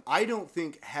much, like, I don't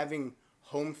think having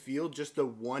home field, just the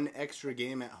one extra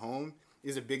game at home,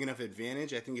 is a big enough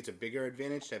advantage. I think it's a bigger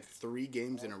advantage to have 3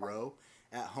 games in a row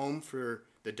at home for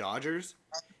the Dodgers.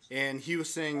 And he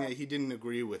was saying that he didn't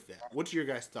agree with that. What's your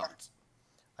guys' thoughts?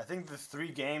 I think the 3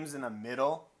 games in the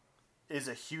middle is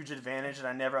a huge advantage, and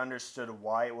I never understood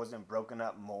why it wasn't broken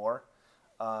up more.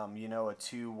 A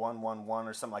 2-1-1-1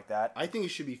 or something like that. I think it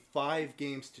should be 5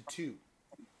 games to 2.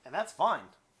 And that's fine.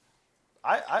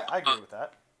 I agree with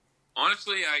that.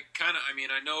 Honestly, I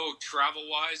know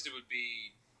travel-wise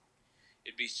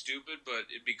it'd be stupid, but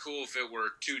it'd be cool if it were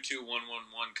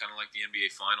 2-2-1-1-1, kind of like the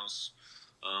NBA Finals,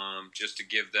 just to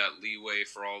give that leeway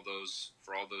for all those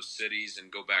cities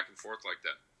and go back and forth like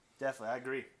that. Definitely, I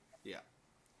agree. Yeah,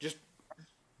 just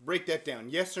break that down.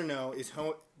 Yes or no? Is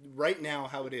right now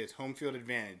how it is home field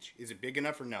advantage? Is it big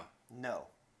enough or no? No.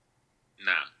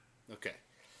 Nah. Okay.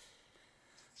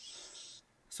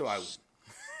 So I would.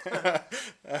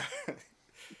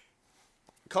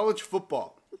 College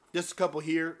football. Just a couple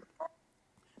here.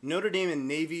 Notre Dame and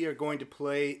Navy are going to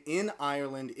play in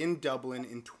Ireland, in Dublin,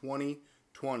 in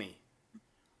 2020.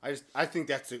 I think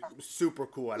that's super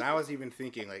cool. And I was even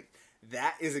thinking,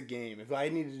 that is a game. If I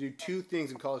needed to do 2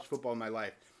 things in college football in my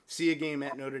life, see a game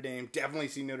at Notre Dame, definitely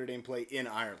see Notre Dame play in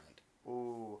Ireland.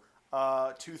 Ooh.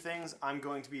 2 things. I'm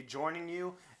going to be joining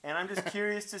you, and I'm just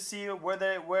curious to see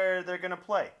where they're going to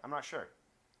play. I'm not sure.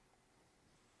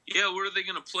 Yeah, where are they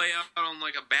going to play out on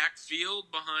a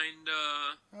backfield behind?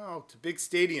 Oh, it's a big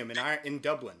stadium in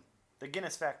Dublin. The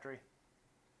Guinness Factory.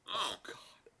 Oh God,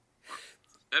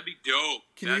 that'd be dope.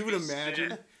 Can you even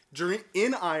imagine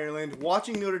in Ireland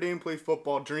watching Notre Dame play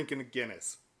football, drinking a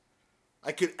Guinness?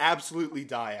 I could absolutely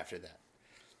die after that.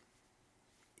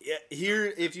 Yeah,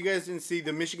 here, if you guys didn't see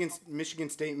the Michigan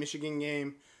State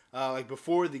game,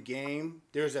 before the game,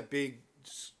 there was a big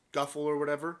scuffle or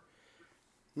whatever.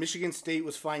 Michigan State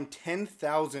was fined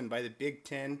 $10,000 by the Big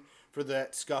Ten for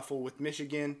that scuffle with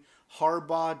Michigan.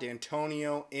 Harbaugh,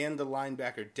 D'Antonio, and the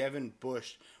linebacker Devin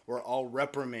Bush were all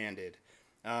reprimanded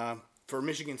for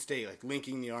Michigan State,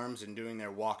 linking the arms and doing their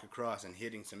walk across and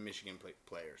hitting some Michigan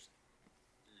players.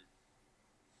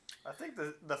 I think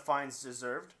the fine's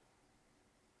deserved.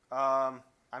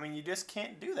 You just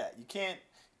can't do that. You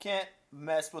can't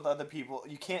mess with other people.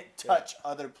 You can't touch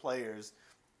other players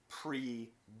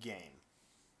pre-game.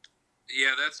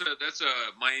 Yeah, that's a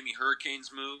Miami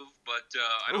Hurricanes move, but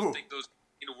I don't think those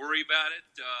need to worry about it.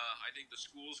 I think the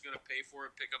school's going to pay for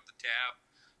it, pick up the tab,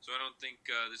 so I don't think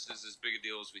this is as big a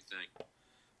deal as we think.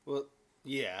 Well,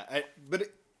 yeah,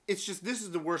 but it's just this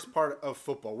is the worst part of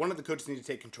football. One of the coaches need to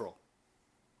take control.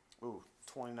 Ooh,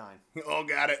 29. Oh,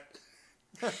 got it.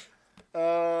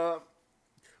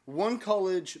 One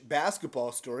college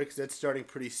basketball story, because that's starting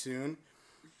pretty soon.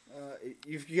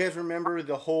 If you guys remember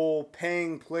the whole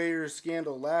paying players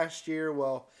scandal last year,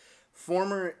 well,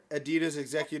 former Adidas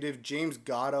executive James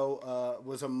Gatto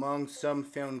was among some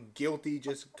found guilty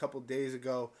just a couple days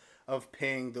ago of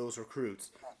paying those recruits.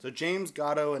 So James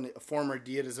Gatto, a former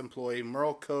Adidas employee,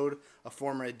 Merle Code, a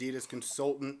former Adidas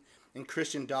consultant, and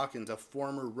Christian Dawkins, a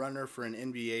former runner for an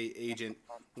NBA agent,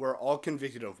 were all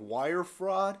convicted of wire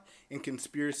fraud and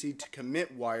conspiracy to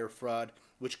commit wire fraud,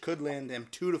 which could land them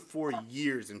 2 to 4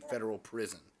 years in federal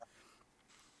prison.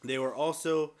 They were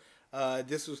also,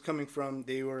 this was coming from,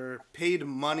 they were paid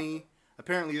money.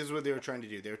 Apparently, this is what they were trying to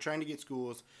do. They were trying to get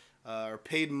schools, or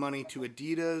paid money to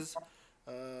Adidas,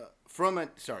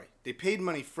 they paid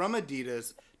money from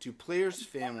Adidas to players'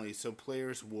 families so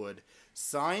players would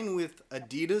sign with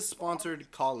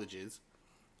Adidas-sponsored colleges,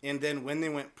 and then when they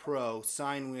went pro,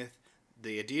 sign with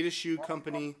the Adidas shoe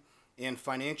company and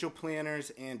financial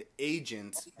planners and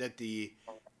agents that the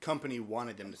company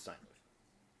wanted them to sign with.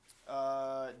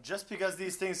 Just because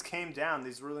these things came down,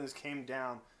 these rulings came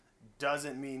down,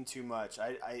 doesn't mean too much.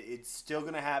 It's still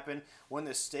going to happen. When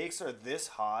the stakes are this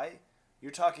high,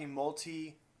 you're talking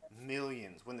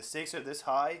multi-millions. When the stakes are this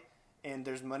high and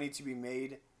there's money to be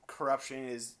made, corruption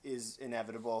is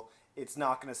inevitable. It's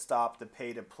not going to stop the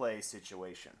pay-to-play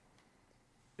situation.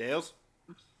 Dales?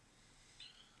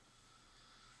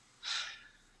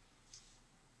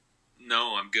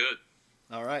 No, I'm good.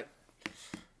 All right.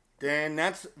 Then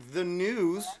that's the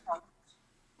news.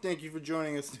 Thank you for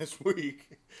joining us this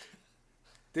week.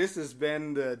 This has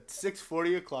been the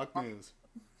 6:40 o'clock news.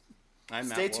 I'm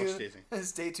Matt Walsh.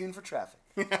 Stay tuned for traffic.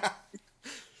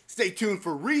 Stay tuned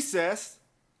for recess.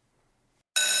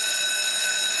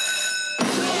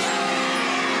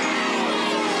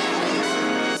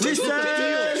 Let's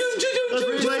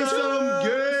play some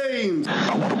games.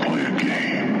 I want to play a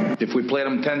game. If we played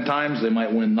them 10 times, they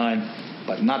might win 9.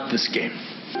 But not this game.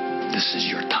 This is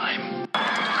your time.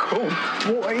 Oh,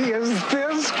 boy, is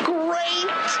this great!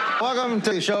 Welcome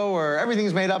to the show where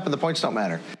everything's made up and the points don't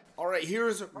matter. All right,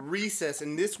 here's Recess,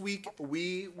 and this week,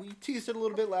 we teased it a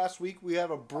little bit last week. We have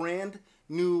a brand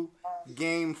new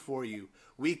game for you.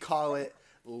 We call it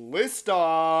List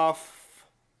Off.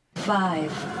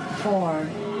 5, 4,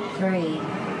 3,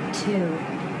 2,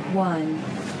 1.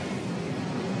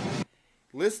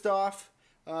 List Off,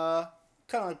 kind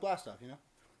of like Blast Off, you know?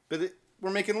 But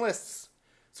we're making lists.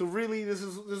 So really, this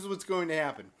is what's going to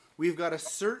happen. We've got a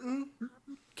certain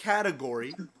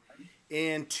category,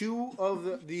 and two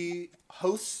of the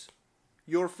hosts,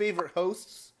 your favorite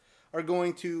hosts, are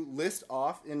going to list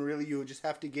off, and really you just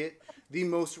have to get the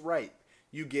most right.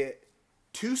 You get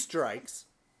 2 strikes.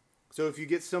 So if you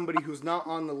get somebody who's not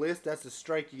on the list, that's a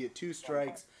strike. You get 2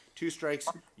 strikes. 2 strikes,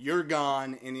 you're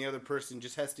gone, and the other person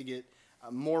just has to get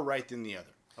more right than the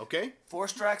other. Okay? 4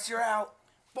 strikes, you're out.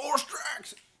 4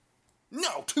 strikes!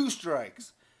 No, 2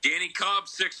 strikes. Danny Cobb,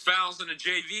 6 fouls in a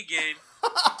JV game.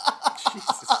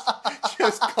 Jesus.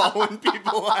 Just calling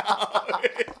people out.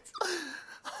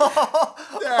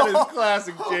 That is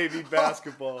classic JV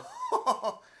basketball.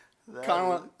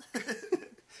 Kind of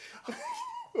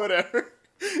whatever.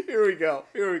 Here we go.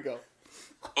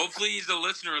 Hopefully he's a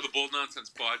listener of the Bold Nonsense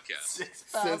podcast. 6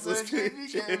 fouls in a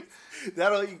JV game.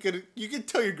 You can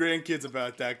tell your grandkids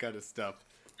about that kind of stuff.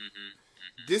 Mm-hmm.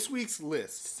 This week's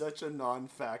list. Such a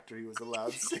non-factor. He was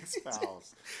allowed 6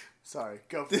 fouls. Sorry,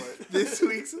 go for it. This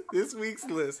week's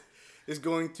list is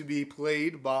going to be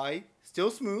played by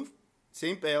Still Smooth,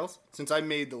 St. Bales. Since I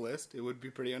made the list, it would be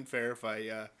pretty unfair if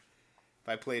I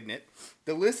played in it.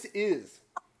 The list is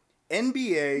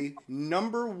NBA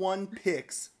number 1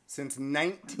 picks since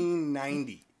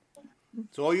 1990.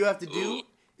 So all you have to do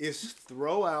is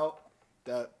throw out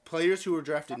the players who were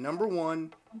drafted number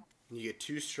 1, and you get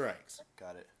 2 strikes.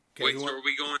 Got it. Okay, wait, so are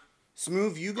we going?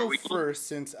 Smooth, you go first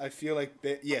since I feel like...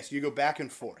 yes, you go back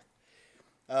and forth.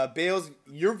 Bales,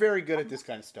 you're very good at this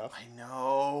kind of stuff. I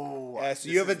know. So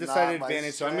you have a decided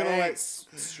advantage, so I'm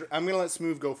gonna let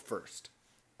Smooth go first.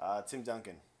 Tim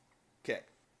Duncan. Okay.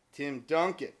 Tim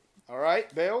Duncan. All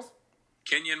right, Bales?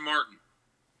 Kenyon Martin.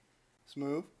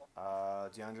 Smooth.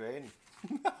 DeAndre Ayton.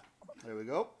 There we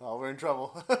go. Oh, we're in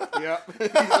trouble. Yeah.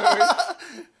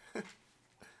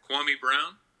 Kwame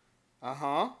Brown.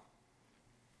 Uh-huh.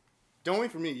 Don't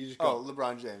wait for me. You just go. Oh,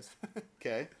 LeBron James.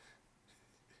 Okay.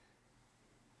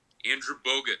 Andrew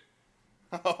Bogut.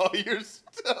 Oh, you're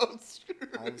so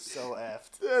screwed. I'm so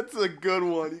effed. That's a good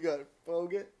one. You got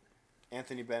Bogut.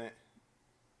 Anthony Bennett.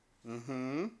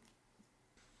 Mm-hmm.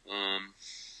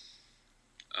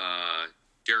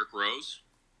 Derrick Rose.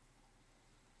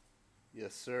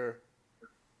 Yes, sir.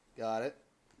 Got it.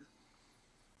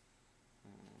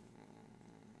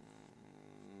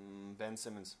 Ben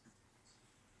Simmons.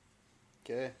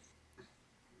 Okay.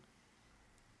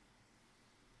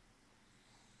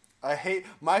 I hate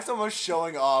Mike's almost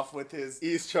showing off with his.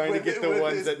 He's trying to get the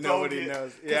ones that nobody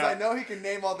knows. Because I know he can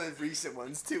name all the recent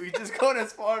ones too. He's just going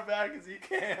as far back as he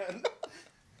can.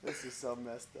 This is so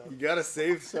messed up. You gotta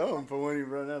save some for when you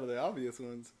run out of the obvious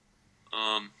ones.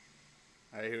 All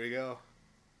right, here we go.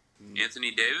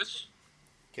 Anthony Davis.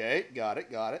 Okay, got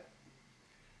it.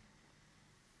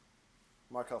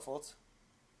 Markelle Fultz.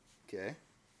 Okay.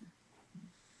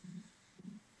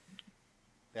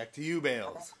 Back to you,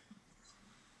 Bales.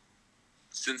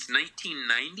 Since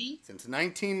 1990? Since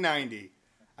 1990.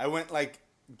 I went like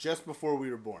just before we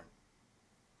were born.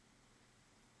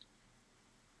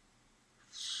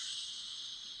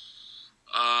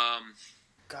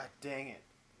 God dang it.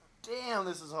 Damn,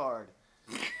 this is hard.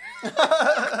 Damn.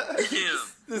 I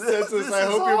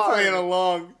hope you're playing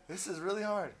along. This is really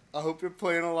hard. I hope you're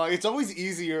playing along. It's always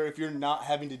easier if you're not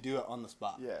having to do it on the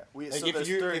spot. Yeah.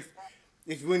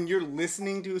 If when you're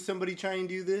listening to somebody try and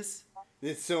do this,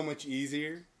 it's so much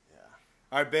easier. Yeah.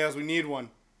 All right, Bales, we need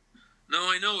one. No,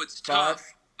 I know it's 5,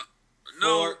 tough.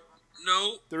 4,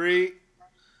 No. 3,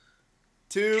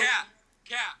 2. Cat.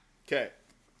 Okay.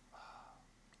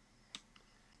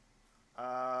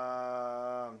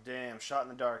 Damn, shot in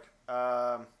the dark.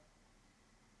 Shot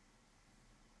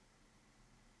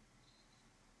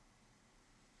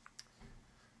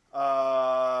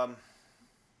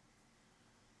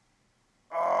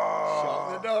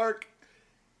in the dark.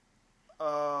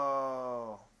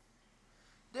 Oh.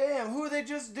 Damn, who are they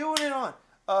just doing it on?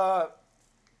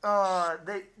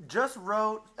 They just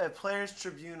wrote a Players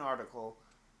Tribune article.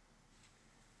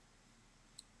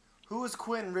 Who is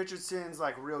Quentin Richardson's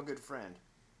real good friend?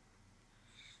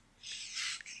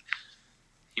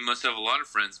 He must have a lot of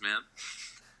friends, man.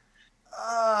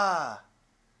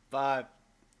 5.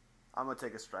 I'm gonna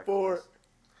take a strike. 4,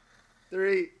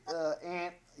 3.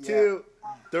 2.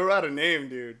 Throw out a name,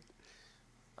 dude.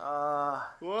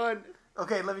 1.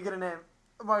 Okay, let me get a name.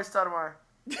 Amari Stoudemire.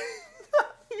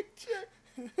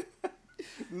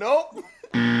 Nope.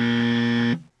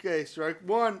 Okay, strike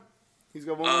 1. He's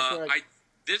got one more strike.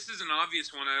 This is an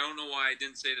obvious one. I don't know why I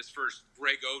didn't say this first.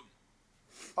 Greg Oden.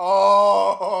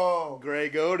 Oh,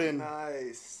 Greg Oden.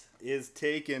 Nice. Is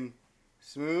taken.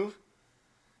 Smooth.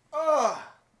 Oh.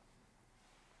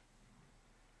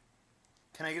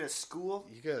 Can I get a school?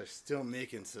 You guys are still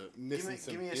missing some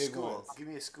Give me a big school. ones. Give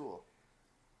me a school.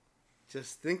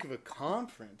 Just think of a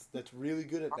conference that's really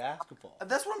good at basketball.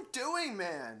 That's what I'm doing,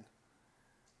 man.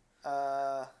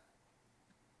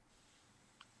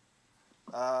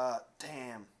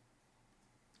 Damn.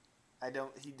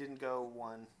 He didn't go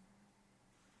 1.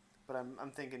 But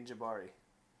I'm thinking Jabari.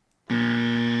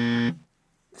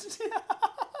 Is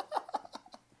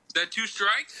that 2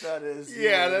 strikes? That is.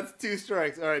 Yeah, that's 2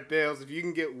 strikes. All right, Bales, if you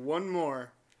can get one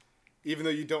more, even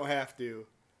though you don't have to,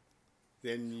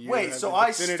 then you Wait, have so the I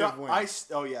definitive win.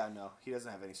 Oh, yeah, no. He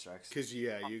doesn't have any strikes. Because,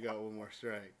 you got one more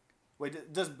strike.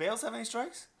 Wait, does Bales have any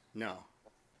strikes? No.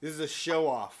 This is a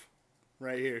show-off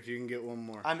right here if you can get one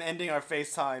more. I'm ending our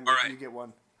FaceTime All if right. you get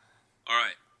one. All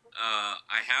right.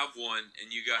 I have one,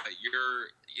 and you got your...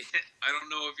 I don't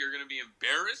know if you're going to be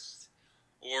embarrassed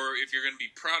or if you're going to be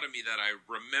proud of me that I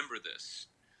remember this.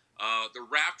 The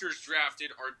Raptors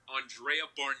drafted Andrea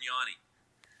Bargnani.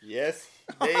 Yes,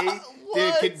 they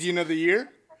did. Do you know the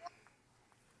year?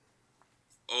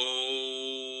 05?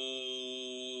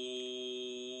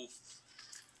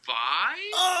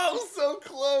 Oh, so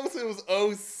close. It was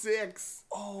 06.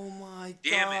 Oh, my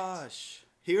Damn gosh.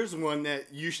 Here's one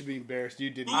that you should be embarrassed.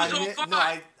 You didn't. As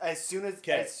soon as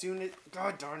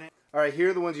God darn it. All right,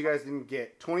 here are the ones you guys didn't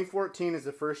get. 2014 is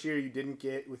the first year you didn't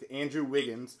get with Andrew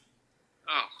Wiggins.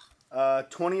 Oh.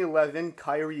 2011,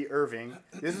 Kyrie Irving.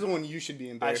 This is the one you should be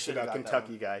embarrassed about,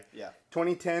 Kentucky guy. Yeah.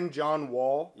 2010, John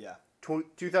Wall. Yeah.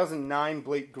 2009,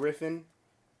 Blake Griffin.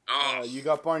 Oh. You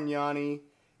got Bargnani.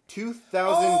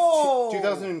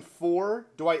 2004,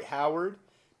 Dwight Howard.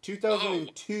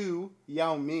 2002,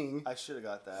 Yao Ming. I should have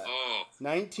got that. Oh.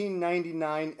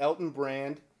 1999, Elton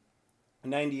Brand.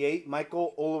 98,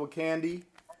 Michael Olowokandi.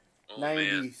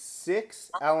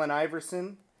 96, Allen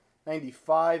Iverson.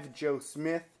 95, Joe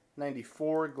Smith.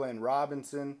 94, Glenn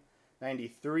Robinson.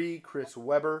 93, Chris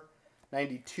Webber.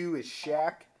 92 is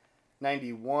Shaq.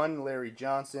 91, Larry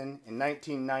Johnson. And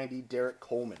 1990, Derek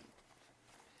Coleman.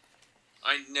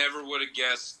 I never would have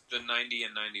guessed the 90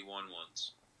 and 91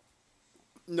 ones.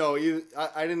 No,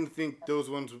 I didn't think those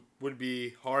ones would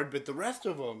be hard, but the rest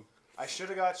of them. I should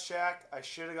have got Shaq. I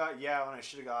should have got Yao, and I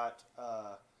should have got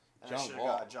John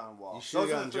Wall. You should have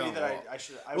gotten John Wall.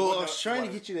 I was trying to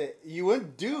get you to. You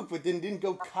went Duke, but then didn't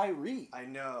go Kyrie. I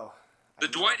know. The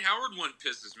Dwight Howard one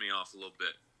pisses me off a little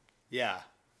bit. Yeah.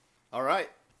 All right.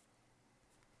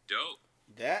 Dope.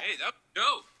 Hey, that was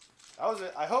dope. That was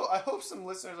it. I hope some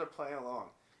listeners are playing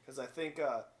along because I think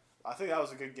that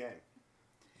was a good game.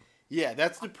 Yeah,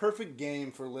 that's the perfect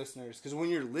game for listeners because when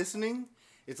you're listening,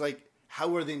 it's like,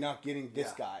 how are they not getting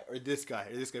this guy or this guy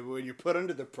or this guy? But when you're put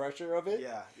under the pressure of it,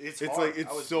 it's hard. like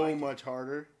it's so much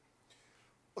harder.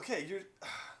 Okay,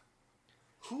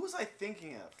 who was I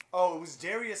thinking of? Oh, it was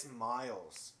Darius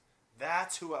Miles.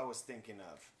 That's who I was thinking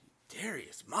of.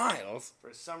 Darius Miles?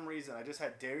 For some reason, I just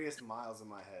had Darius Miles in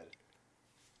my head.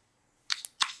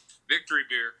 Victory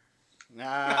beer.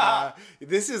 Nah,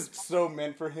 this is so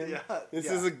meant for him. Yeah,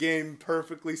 this is a game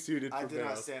perfectly suited for I did Bales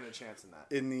not stand a chance in that.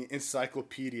 In the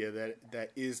encyclopedia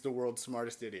that is the world's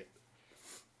smartest idiot.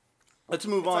 Let's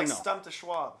move on now. Stump the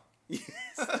Schwab. Yes.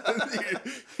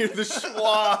 You're the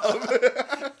Schwab.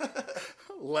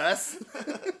 Les.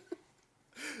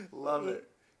 Love it.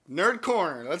 Nerd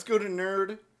Corner. Let's go to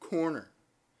Nerd Corner.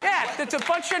 Yeah, it's a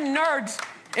bunch of nerds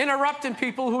interrupting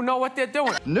people who know what they're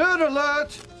doing. Nerd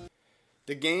alert!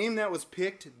 The game that was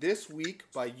picked this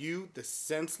week by you, the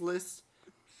senseless,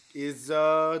 is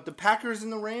the Packers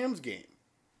and the Rams game.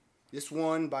 This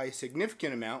won by a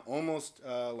significant amount, almost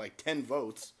like 10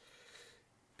 votes.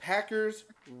 Packers,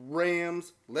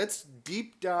 Rams, let's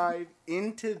deep dive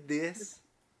into this.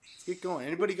 Let's get going.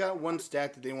 Anybody got one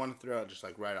stat that they want to throw out just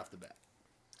like right off the bat?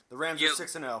 The Rams are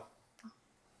 6-0.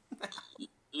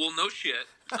 Well, no shit.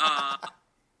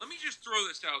 Let me just throw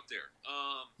this out there.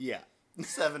 Yeah.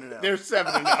 7-0. They're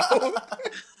 7-0.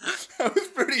 I was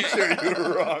pretty sure you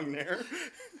were wrong there.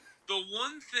 The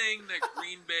one thing that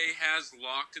Green Bay has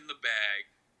locked in the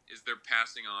bag is their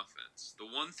passing offense. The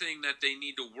one thing that they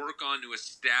need to work on to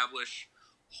establish,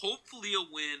 hopefully a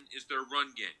win, is their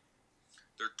run game.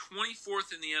 They're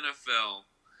 24th in the NFL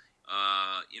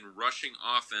in rushing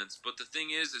offense. But the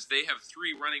thing is they have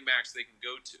 3 running backs they can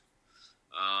go to.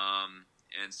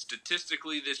 And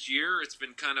statistically this year, it's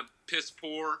been kind of piss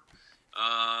poor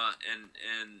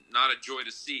and not a joy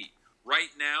to see.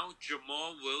 Right now,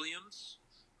 Jamal Williams,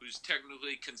 who's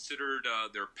technically considered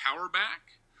their power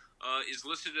back, is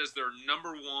listed as their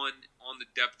number 1 on the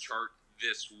depth chart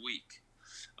this week.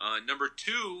 Number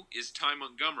 2 is Ty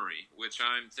Montgomery, which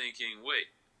I'm thinking, wait,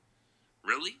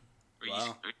 really?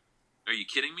 Are you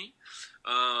kidding me?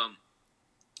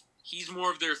 He's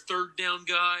more of their third down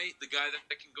guy, the guy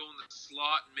that can go in the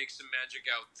slot and make some magic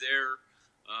out there,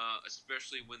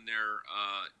 especially when they're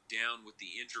down with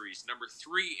the injuries. Number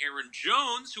 3, Aaron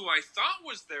Jones, who I thought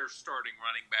was their starting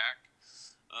running back,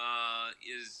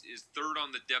 is third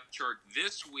on the depth chart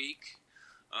this week.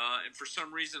 And for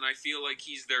some reason, I feel like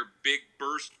he's their big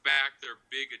burst back, their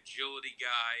big agility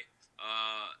guy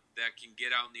that can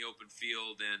get out in the open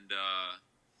field and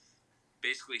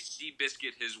basically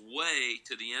Seabiscuit his way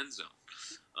to the end zone.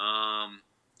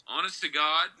 Honest to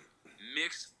God,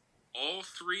 mix all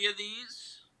 3 of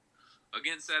these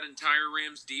against that entire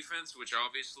Rams defense, which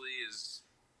obviously is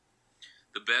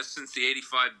the best since the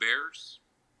 85 Bears.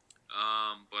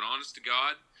 But honest to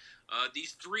God,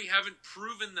 these 3 haven't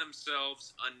proven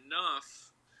themselves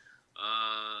enough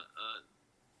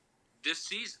this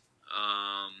season.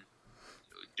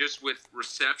 Just with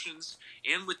receptions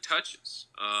and with touches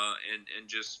and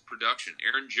just production.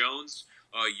 Aaron Jones,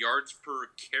 yards per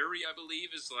carry, I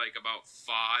believe, is like about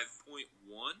 5.1.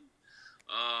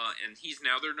 And he's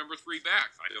now their number 3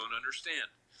 back. I don't understand.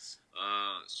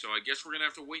 So I guess we're going to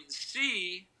have to wait and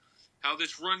see how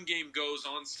this run game goes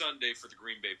on Sunday for the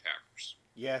Green Bay Packers.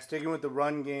 Yeah, sticking with the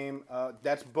run game,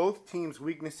 that's both teams'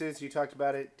 weaknesses. You talked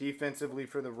about it defensively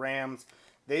for the Rams.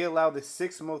 They allow the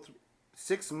sixth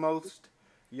most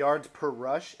yards per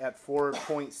rush at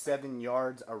 4.7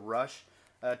 yards a rush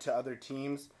to other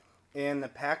teams. And the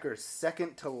Packers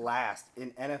second to last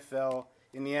in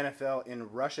the NFL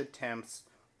in rush attempts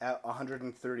at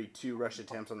 132 rush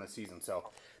attempts on the season.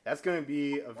 So that's going to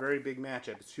be a very big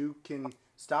matchup. It's who can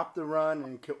stop the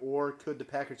run or could the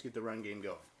Packers get the run game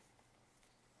going?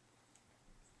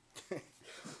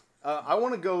 I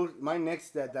want to go. My next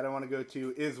stat that I want to go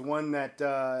to is one that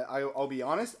I'll be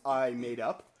honest, I made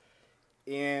up,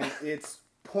 and it's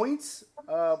points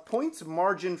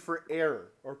margin for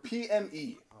error, or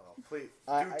PME. Oh, please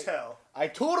tell. I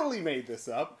totally made this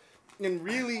up, and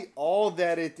really all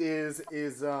that it is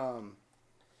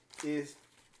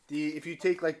if you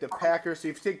take like the Packers, so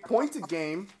if you take points a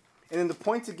game, and then the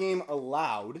points a game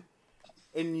allowed.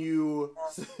 And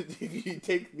if you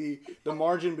take the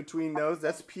margin between those,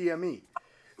 that's PME.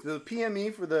 So the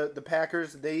PME for the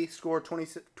Packers, they score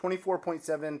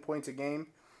 24.7 points a game,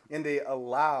 and they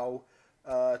allow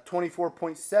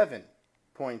 24.7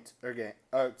 points a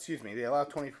game. They allow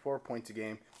 24 points a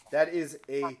game. That is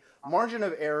a margin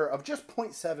of error of just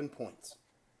 0.7 points.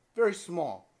 Very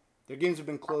small. Their games have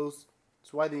been close.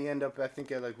 That's why they end up, I think,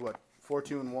 at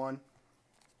 4-2-1.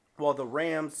 While the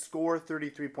Rams score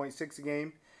 33.6 a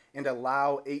game and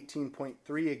allow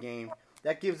 18.3 a game,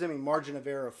 that gives them a margin of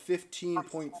error of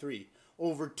 15.3,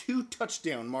 over 2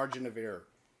 touchdown margin of error.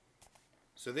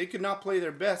 So they could not play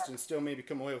their best and still maybe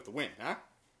come away with the win, huh?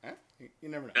 You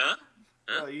never know.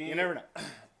 Well, you never know.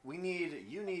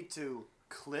 You need to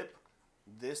clip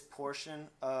this portion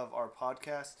of our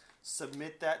podcast,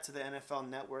 submit that to the NFL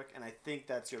Network, and I think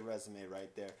that's your resume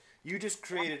right there. You just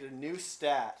created a new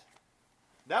stat.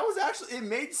 That was actually, it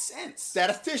made sense.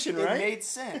 Statistician, right? It made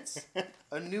sense.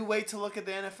 A new way to look at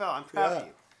the NFL. I'm proud of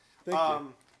you. Thank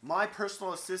you. My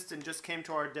personal assistant just came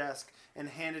to our desk and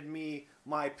handed me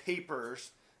my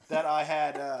papers that I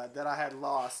had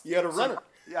lost. You had a runner.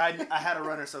 I had a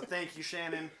runner. So thank you,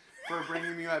 Shannon, for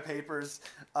bringing me my papers.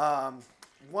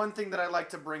 One thing that I'd like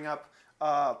to bring up,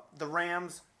 the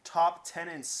Rams top 10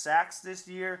 in sacks this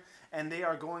year, and they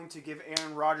are going to give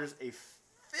Aaron Rodgers a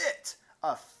fit.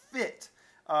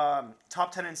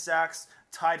 Top 10 in sacks,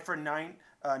 tied for ninth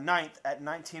at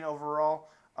 19 overall.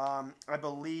 I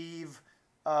believe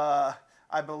the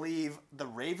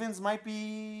Ravens might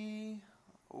be.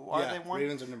 Are they one?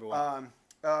 Ravens are number 1.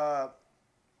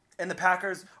 And the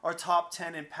Packers are top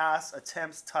 10 in pass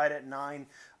attempts, tied at 9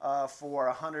 for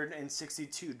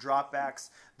 162 dropbacks.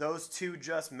 Those two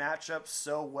just match up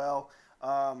so well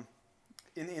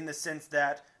in the sense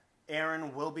that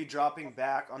Aaron will be dropping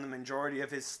back on the majority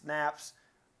of his snaps,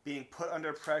 being put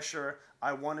under pressure.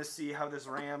 I want to see how this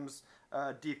Rams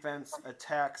defense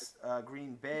attacks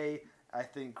Green Bay. I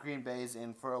think Green Bay is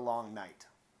in for a long night.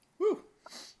 Woo!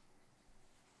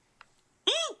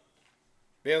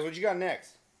 Bales, what you got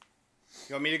next?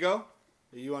 You want me to go?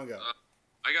 Or you want to go?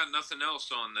 I got nothing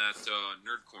else on that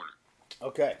nerd corner.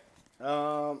 Okay.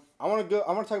 I want to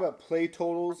talk about play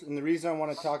totals, and the reason I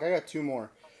want to talk, I got two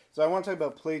more. So I want to talk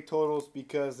about play totals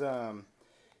because I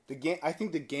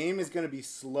think the game is going to be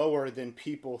slower than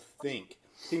people think.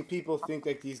 I think people think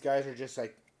like these guys are just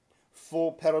like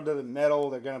full pedal to the metal.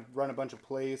 They're going to run a bunch of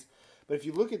plays. But if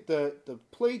you look at the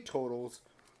play totals,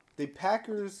 the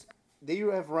Packers, they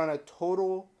have run a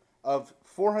total of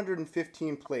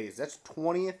 415 plays. That's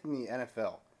 20th in the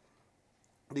NFL.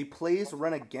 The plays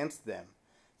run against them,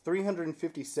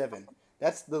 357.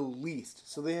 That's the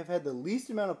least. So they have had the least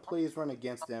amount of plays run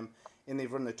against them, and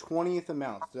they've run the 20th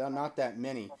amount. So not that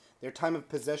many. Their time of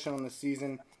possession on the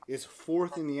season is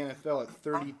 4th in the NFL at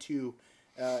 32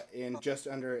 in just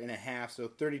under and a half, so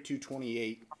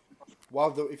 32-28.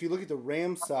 While if you look at the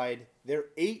Rams side, they're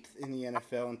 8th in the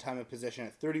NFL in time of possession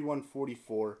at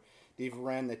 31-44. They've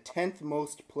ran the 10th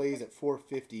most plays at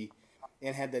 450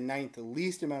 and had the 9th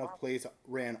least amount of plays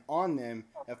ran on them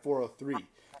at 403.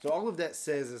 So all of that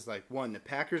says is like, one, the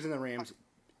Packers and the Rams,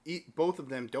 both of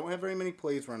them don't have very many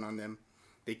plays run on them.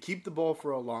 They keep the ball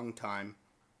for a long time.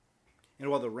 And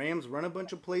while the Rams run a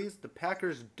bunch of plays, the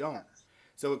Packers don't.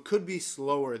 So it could be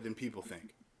slower than people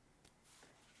think.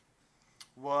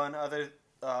 One other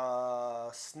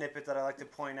snippet that I like to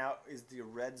point out is the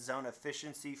red zone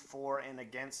efficiency for and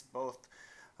against both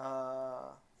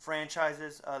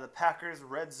franchises. The Packers'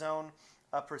 red zone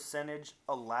percentage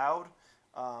allowed,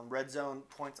 red zone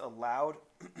points allowed,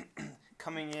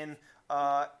 coming in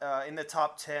the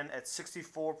top 10 at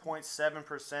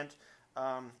 64.7%.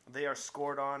 They are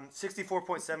scored on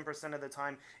 64.7% of the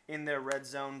time in their red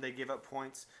zone. They give up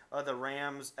points. The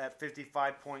Rams at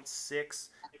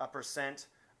 55.6%.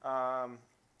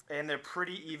 And they're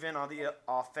pretty even on the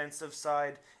offensive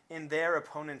side in their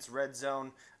opponent's red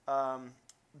zone.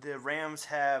 The Rams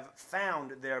have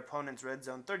found their opponent's red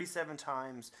zone 37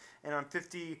 times, and on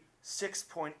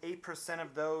 56.8%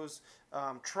 of those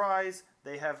tries,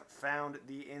 they have found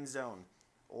the end zone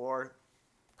or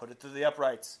put it through the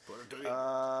uprights.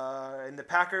 And the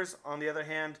Packers, on the other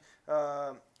hand,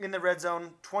 in the red zone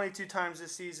 22 times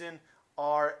this season,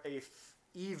 are a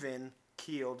even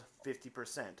keeled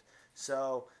 50%.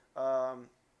 So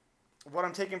what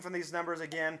I'm taking from these numbers,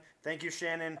 again, thank you,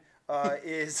 Shannon,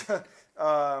 is the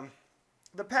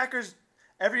Packers,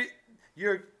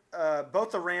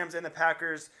 both the Rams and the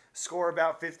Packers score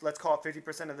about, let's call it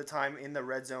 50% of the time in the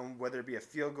red zone, whether it be a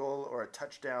field goal or a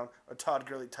touchdown, a Todd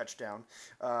Gurley touchdown.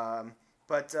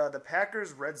 But the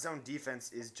Packers' red zone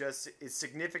defense is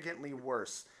significantly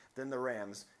worse than the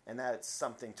Rams, and that's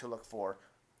something to look for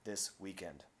this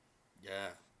weekend.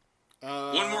 Yeah.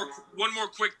 One more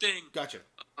quick thing. Gotcha.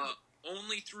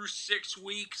 Only through 6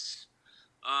 weeks,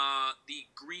 the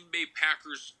Green Bay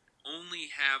Packers only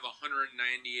have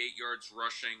 198 yards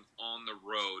rushing on the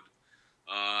road.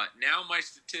 Now my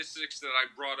statistics that I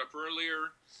brought up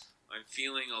earlier, I'm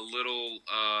feeling a little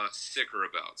sicker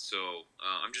about. So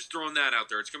I'm just throwing that out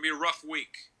there. It's going to be a rough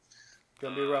week. It's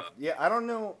going to be rough. Yeah, I don't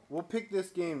know. We'll pick this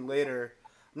game later.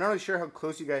 I'm not really sure how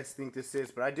close you guys think this is,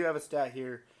 but I do have a stat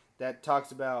here that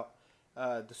talks about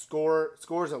the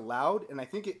scores allowed, and I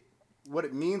think what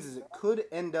it means is it could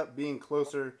end up being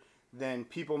closer than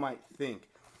people might think.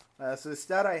 So the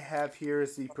stat I have here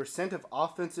is the percent of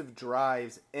offensive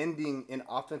drives ending in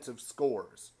offensive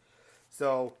scores.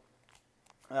 So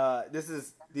this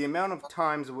is the amount of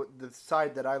times, the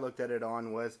side that I looked at it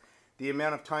on was the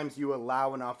amount of times you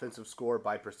allow an offensive score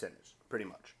by percentage, pretty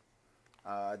much.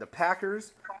 The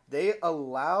Packers, they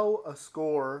allow a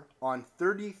score on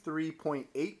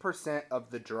 33.8% of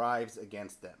the drives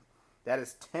against them. That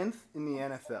is 10th in the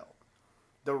NFL.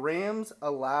 The Rams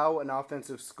allow an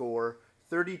offensive score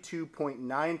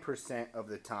 32.9% of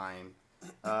the time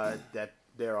that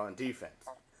they're on defense.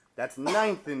 That's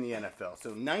 9th in the NFL.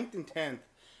 So 9th and 10th.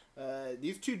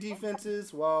 These two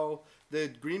defenses, while the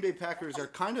Green Bay Packers are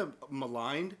kind of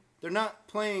maligned, they're not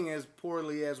playing as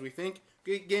poorly as we think.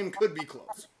 Game could be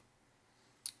close.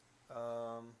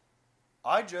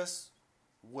 I just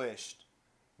wish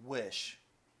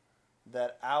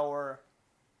that our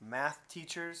math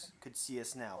teachers could see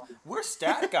us now. We're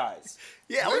stat guys.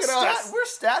 Yeah, look at us. We're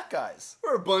stat guys.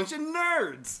 We're a bunch of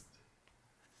nerds.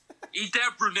 Eat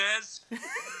that, Brunez.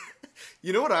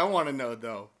 You know what I want to know,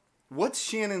 though? What's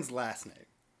Shannon's last name?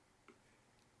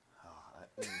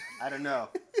 I don't know.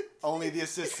 Only the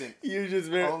assistant. You're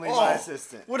just my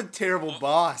assistant. What a terrible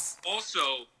boss.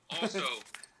 Also,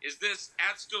 is this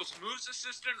at Still Smooth's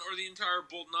assistant or the entire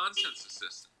Bold Nonsense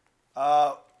assistant?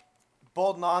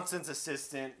 Bold Nonsense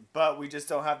assistant, but we just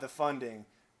don't have the funding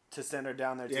to send her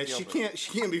down there to Yeah, Gilbert.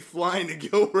 she can't be flying to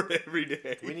Gilbert every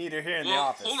day. We need her here in the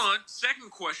office. Hold on.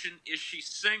 Second question: is she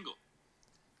single?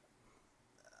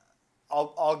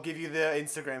 I'll give you the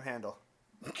Instagram handle.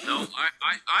 No,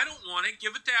 I don't want it.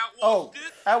 Give it to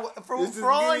Outlaws.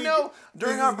 For all I know,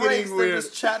 during our breaks, they're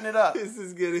just chatting it up. This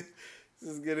is getting.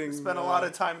 Spent a lot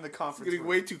of time in the conference. Getting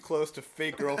way too close to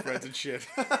fake girlfriends and shit.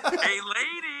 Hey,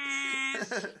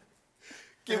 ladies!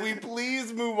 Can we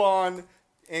please move on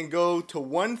and go to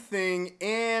one thing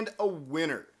and a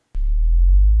winner?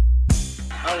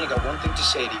 I only got one thing to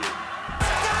say to you.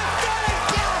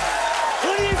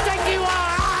 Who do you think you are?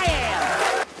 I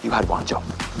am. You had one job.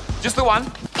 Just the one?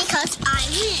 Because I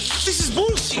win. This is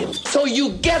bullshit. So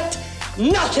you get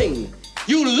nothing.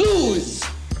 You lose.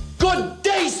 Good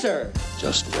day, sir.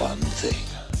 Just one thing.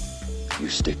 You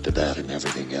stick to that and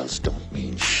everything else don't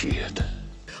mean shit.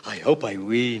 I hope I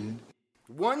win.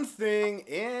 One thing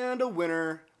and a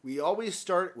winner. We always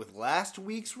start with last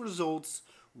week's results.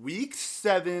 Week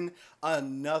 7,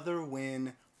 another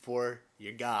win for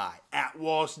your guy at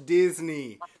Walt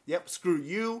Disney. Yep, screw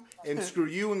you and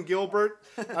Gilbert.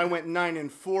 I went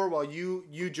 9-4 while you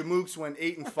Jamooks went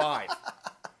 8-5.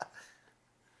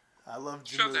 I love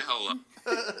Jamooks. Shut the hell up.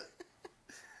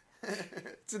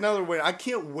 It's another win. I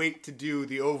can't wait to do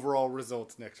the overall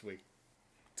results next week.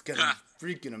 It's gonna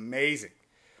be freaking amazing.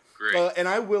 Great. And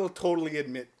I will totally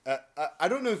admit, I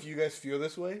don't know if you guys feel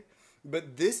this way,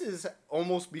 but this has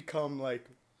almost become like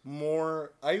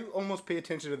more. I almost pay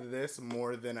attention to this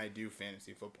more than I do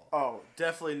fantasy football. Oh,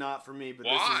 definitely not for me, but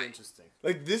Why? this is interesting.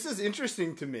 Like, this is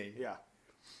interesting to me. Yeah.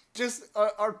 Just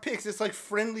our picks. It's like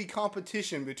friendly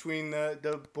competition between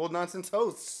the Bold Nonsense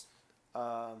hosts.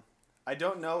 I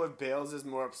don't know if Bales is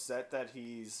more upset that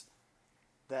he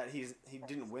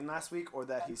didn't win last week or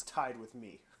that he's tied with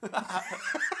me.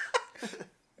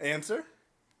 Answer?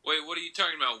 Wait, what are you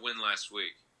talking about? Win last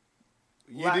week?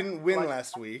 You didn't win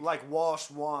last week. Like Walsh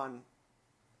won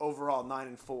overall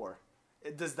 9-4.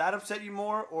 Does that upset you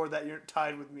more, or that you're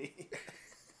tied with me?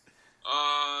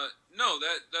 No,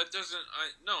 that doesn't.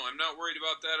 I'm not worried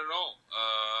about that at all.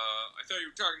 I thought you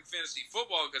were talking fantasy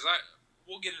football because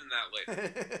we'll get into that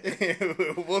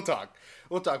later. We'll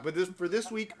talk. But for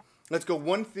this week, let's go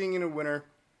one thing and a winner.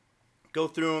 Go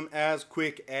through them as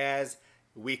quick as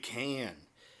we can.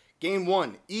 Game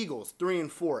 1, Eagles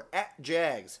 3-4 at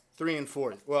Jags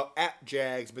 3-4. Well, at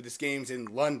Jags, but this game's in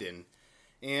London,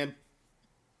 and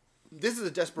this is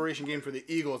a desperation game for the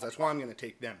Eagles. That's why I'm going to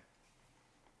take them.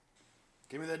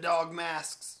 Give me the dog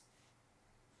masks.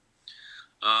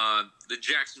 The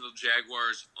Jacksonville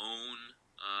Jaguars own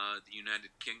the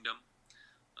United Kingdom.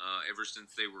 Ever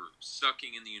since they were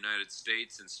sucking in the United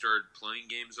States and started playing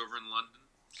games over in London.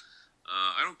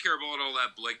 I don't care about all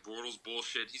that Blake Bortles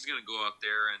bullshit. He's going to go out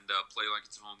there and play like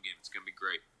it's a home game. It's going to be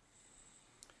great.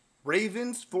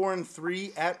 Ravens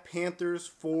 4-3 at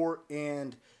Panthers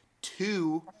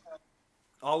 4-2.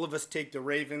 All of us take the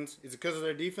Ravens. Is it because of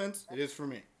their defense? It is for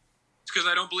me. It's because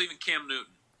I don't believe in Cam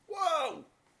Newton. Whoa!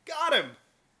 Got him!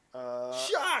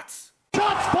 Shots!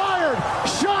 Shots fired!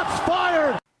 Shots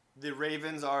fired! The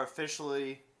Ravens are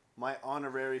officially my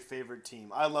honorary favorite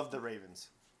team. I love the Ravens.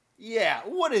 Yeah,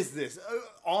 what is this?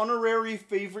 Honorary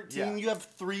favorite team? Yeah. You have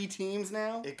 3 teams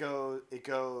now? It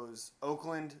goes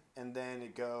Oakland, and then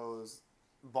it goes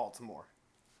Baltimore.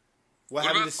 What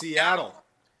happened to Seattle?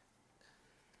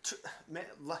 Man,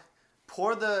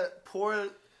 pour the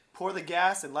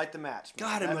gas and light the match. Man.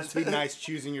 God, it must be nice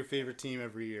choosing your favorite team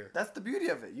every year. That's the beauty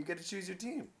of it. You get to choose your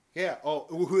team. Yeah. Oh,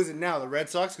 who is it now? The Red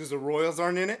Sox? Because the Royals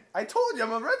aren't in it? I told you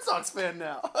I'm a Red Sox fan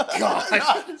now. God, no,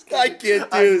 I can't do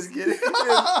I'm this. just kidding.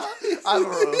 I'm a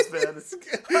Royals fan.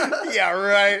 Yeah,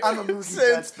 right. I'm a Mookie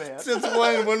Betts fan. Since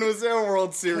when was their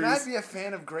World Series? Can I be a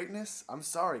fan of greatness? I'm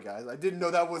sorry, guys. I didn't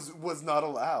know that was not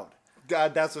allowed.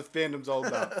 God, that's what fandom's all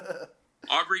about.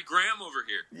 Aubrey Graham over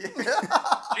here. Yeah.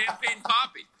 Champagne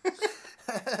Poppy.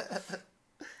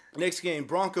 Next game,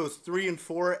 Broncos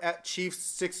 3-4 at Chiefs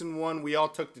 6-1. We all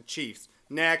took the Chiefs.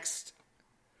 Next.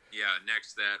 Yeah,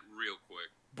 next that real quick.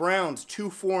 Browns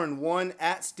 2-4-1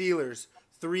 at Steelers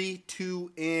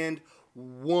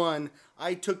 3-2-1.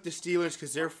 I took the Steelers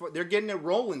because they're getting it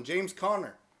rolling. James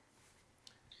Conner.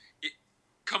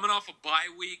 Coming off a bye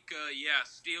week,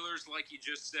 Steelers, like you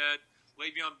just said.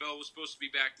 Le'Veon Bell was supposed to be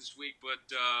back this week, but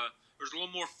there's a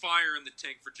little more fire in the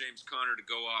tank for James Conner to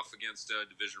go off against a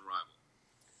division rival.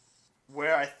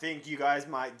 Where I think you guys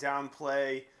might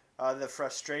downplay the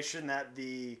frustration that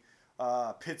the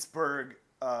Pittsburgh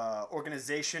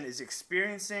organization is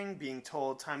experiencing, being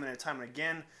told time and time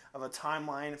again of a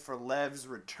timeline for Lev's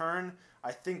return.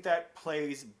 I think that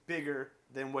plays bigger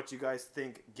than what you guys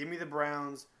think. Give me the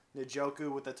Browns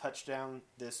Njoku with a touchdown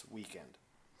this weekend.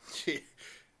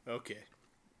 Okay.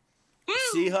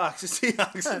 Seahawks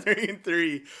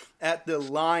 3-3 at the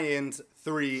Lions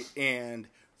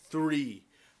 3-3.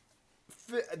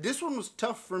 This one was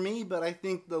tough for me, but I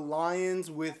think the Lions,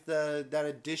 with that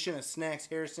addition of Snacks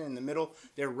Harrison in the middle,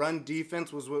 their run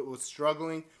defense was what was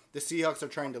struggling. The Seahawks are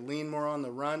trying to lean more on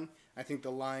the run. I think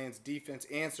the Lions defense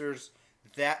answers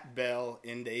that bell,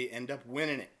 and they end up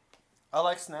winning it. I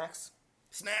like Snacks.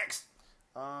 Snacks.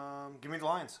 Give me the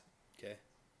Lions. Okay.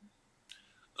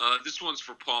 This one's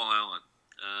for Paul Allen.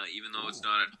 Even though it's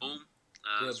not at home,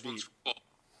 this one's for Paul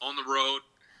on the road.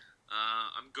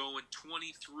 I'm going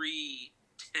 23-10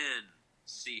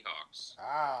 Seahawks.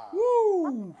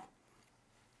 Woo!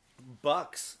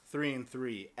 Bucks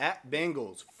 3-3 at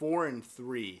Bengals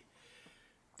 4-3.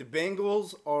 The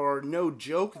Bengals are no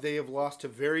joke. They have lost to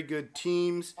very good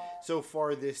teams so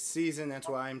far this season. That's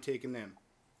why I'm taking them.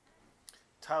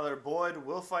 Tyler Boyd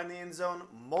will find the end zone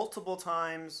multiple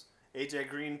times. AJ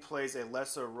Green plays a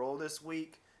lesser role this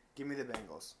week. Give me the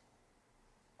Bengals.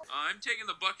 I'm taking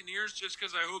the Buccaneers just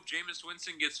because I hope Jameis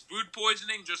Winston gets food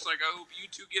poisoning, just like I hope you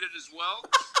two get it as well.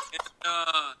 And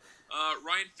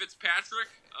Ryan Fitzpatrick,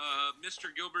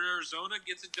 Mr. Gilbert, Arizona,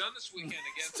 gets it done this weekend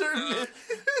against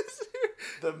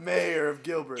the mayor of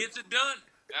Gilbert. Gets it done.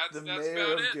 That's mayor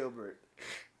about of it. Gilbert.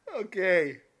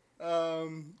 Okay.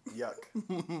 Yuck.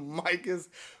 Mike is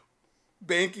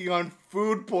banking on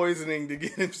food poisoning to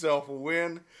get himself a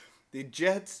win. The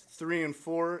Jets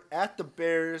 3-4 at the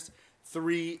Bears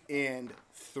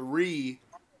 3-3.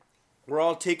 We're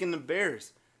all taking the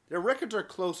Bears. Their records are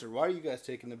closer. Why are you guys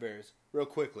taking the Bears? Real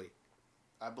quickly.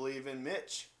 I believe in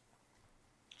Mitch.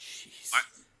 Jeez.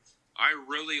 I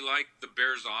really like the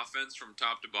Bears' offense from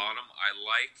top to bottom. I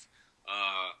like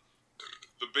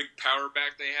the big power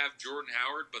back they have, Jordan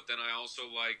Howard, but then I also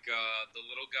like the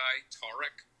little guy,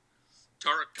 Tarek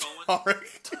Cohen.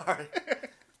 Tarek.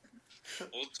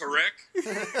 Old Tarek.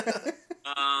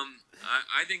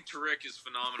 I think Tarek is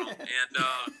phenomenal.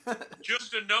 And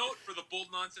just a note for the Bold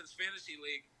Nonsense Fantasy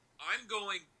League, I'm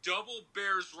going double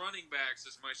Bears running backs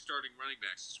as my starting running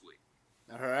backs this week.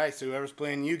 All right, so whoever's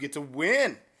playing you gets a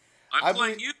win. I'm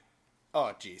playing you.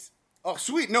 Oh, jeez. Oh,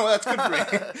 sweet. No, that's good for me.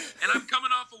 And I'm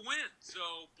coming off a win, so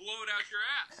blow it out your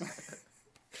ass.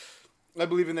 I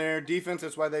believe in their defense.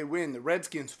 That's why they win. The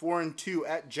Redskins 4-2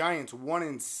 at Giants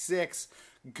 1-6.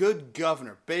 Good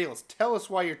governor. Bales, tell us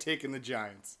why you're taking the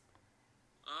Giants.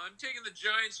 I'm taking the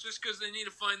Giants just because they need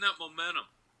to find that momentum.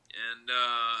 And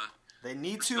they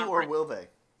need to, or will they?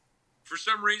 For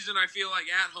some reason, I feel like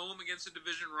at home against a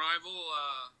division rival,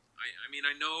 I mean,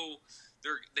 I know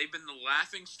they've been the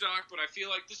laughing stock, but I feel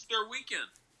like this is their weekend.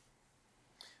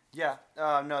 Yeah.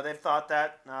 No, they've thought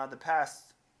that the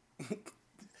past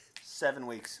 7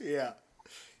 weeks. Yeah.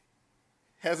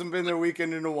 Hasn't been their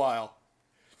weekend in a while.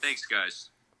 Thanks, guys.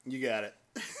 You got it.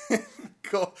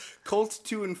 Colts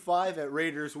 2-5 at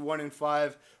Raiders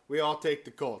 1-5. We all take the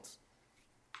Colts.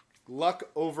 Luck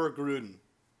over Gruden.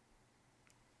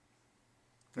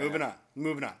 Moving on.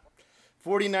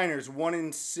 49ers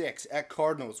 1-6 at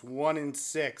Cardinals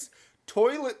 1-6.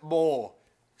 Toilet Bowl.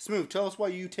 Smooth, tell us why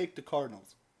you take the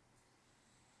Cardinals.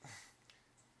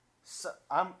 So,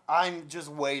 I'm just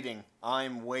waiting.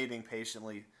 I'm waiting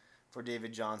patiently for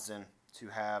David Johnson to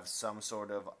have some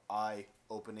sort of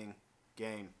eye-opening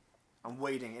game. I'm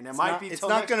waiting, and it's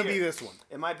not going to be this one.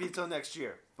 It might be till next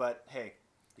year, but hey,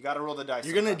 you got to roll the dice.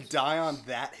 You're going to die on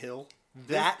that hill.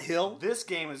 Hill. This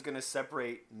game is going to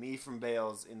separate me from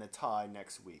Bales in the tie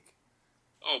next week.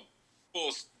 Oh,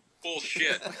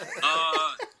 bullshit!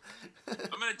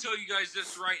 I'm going to tell you guys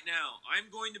this right now. I'm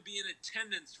going to be in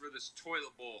attendance for this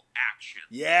toilet bowl action.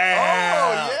 Yeah.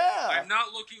 Oh yeah. I'm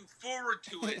not looking forward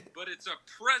to it, but it's a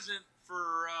present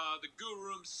for the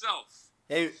guru himself.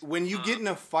 Hey, when you get in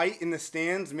a fight in the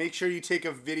stands, make sure you take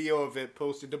a video of it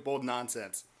posted to Bold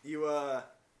Nonsense.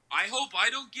 I hope I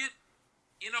don't get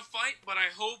in a fight, but I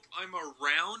hope I'm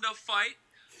around a fight,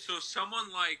 so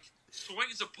someone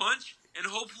swings a punch, and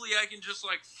hopefully I can just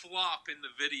flop in the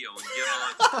video and get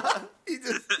on.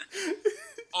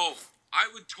 Oh, I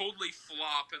would totally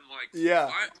flop and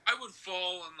I would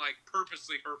fall and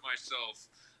purposely hurt myself.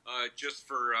 Just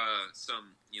for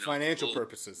some, financial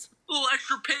purposes. A little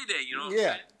extra payday, you know what I'm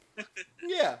saying?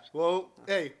 Yeah. Well,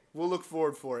 hey, we'll look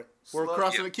forward for it. We're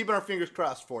keeping our fingers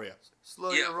crossed for you.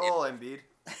 Slow your roll, Embiid.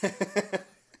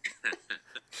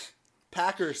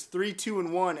 Packers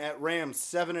 3-2-1 at Rams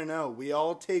 7-0. We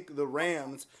all take the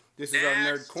Rams. This is our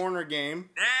Nerd Corner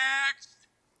game. Next.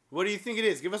 What do you think it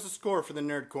is? Give us a score for the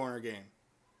Nerd Corner game.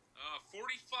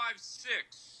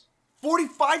 45-6.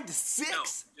 45-6? No,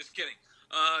 just kidding.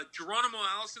 Geronimo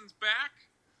Allison's back.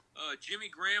 Jimmy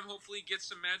Graham hopefully gets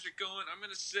some magic going. I'm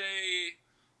going to say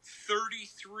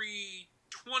 33-23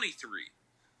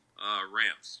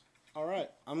 Rams. All right.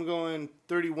 I'm going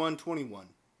 31-21.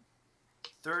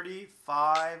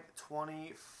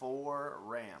 35-24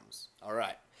 Rams. All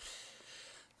right.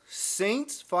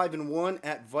 Saints 5-1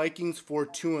 at Vikings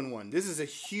 2-1. This is a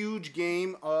huge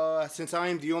game. Since I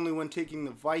am the only one taking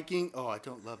the Viking. Oh, I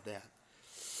don't love that.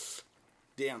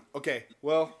 Damn. Okay.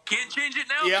 Well. Can't change it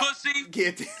now, pussy.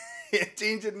 Can't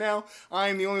change it now. I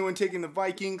am the only one taking the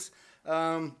Vikings.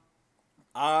 They're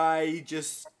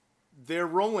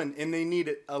rolling and they need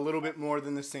it a little bit more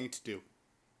than the Saints do.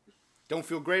 Don't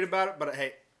feel great about it, but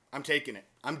hey, I'm taking it.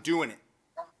 I'm doing it.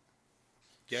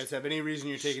 Do you guys have any reason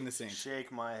you're taking the Saints?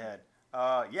 Shake my head.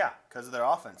 Yeah, because of their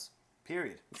offense.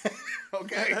 Period.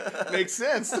 Okay, makes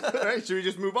sense. All right, should we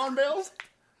just move on, Bales?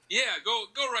 Yeah, go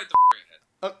right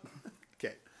the ahead.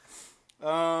 Okay.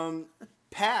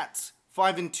 Pats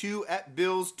 5-2 at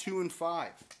Bills 2-5.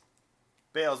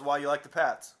 Bales, why you like the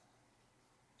Pats?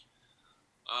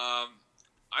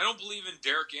 I don't believe in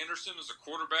Derek Anderson as a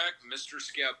quarterback, Mr.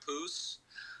 Scappoose.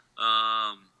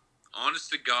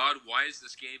 Honest to God, why is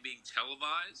this game being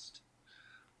televised?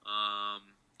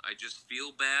 I just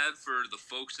feel bad for the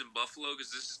folks in Buffalo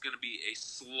because this is going to be a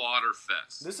slaughter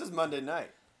fest. This is Monday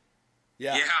night.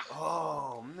 Yeah.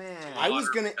 Oh man. I was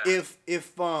gonna if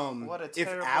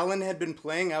Allen had been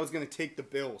playing, I was gonna take the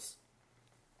Bills.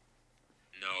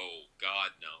 No,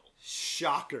 God no.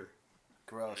 Shocker.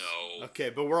 Gross. No. Okay,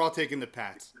 but we're all taking the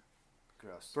Pats.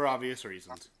 Gross. For obvious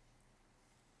reasons.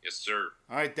 Yes, sir.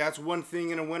 All right, that's one thing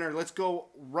in a winner. Let's go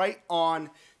right on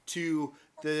to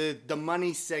the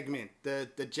money segment, the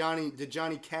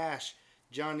Johnny Cash,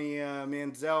 Johnny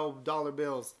Manziel dollar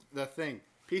bills, the thing.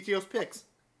 PTO's picks.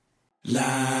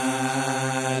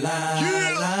 La la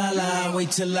la la, wait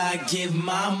till I give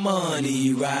my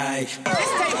money right. This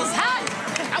table's hot.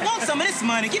 I want some of this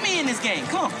money. Get me in this game.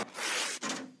 Come on.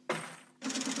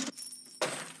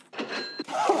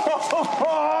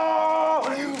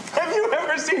 Have you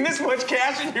ever seen this much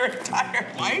cash in your entire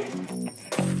life?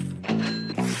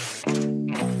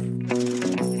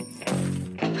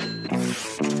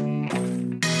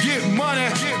 Get money.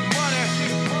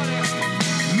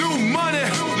 New money.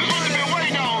 The money been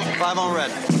waiting on. 5 on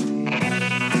red.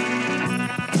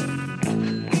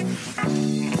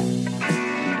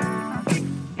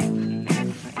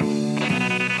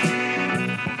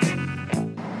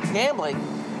 Gambling?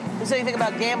 Who said anything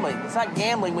about gambling? It's not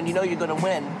gambling when you know you're going to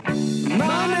win.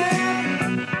 Money.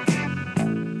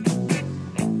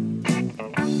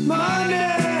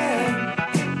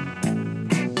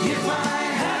 If I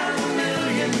had $1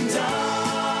 million,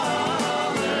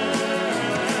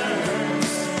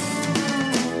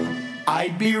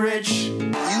 I'd be rich.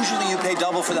 Usually you pay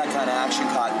double for that kind of action,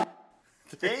 Cotton.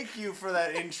 Thank you for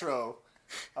that intro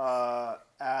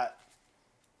at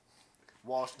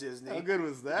Walt Disney. How good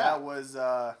was that? That was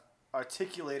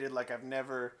articulated like I've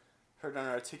never heard an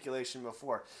articulation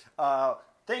before.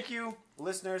 Thank you,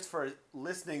 listeners, for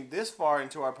listening this far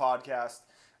into our podcast.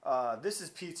 This is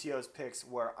PTO's Picks,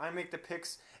 where I make the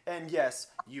picks, and yes,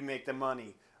 you make the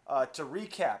money. To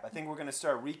recap, I think we're going to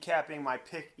start recapping my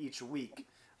pick each week,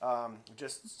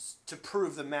 just to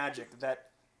prove the magic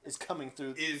that is coming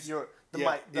through your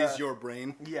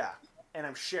brain. Yeah, and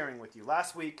I'm sharing with you.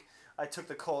 Last week, I took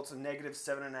the Colts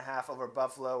 -7.5 over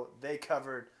Buffalo. They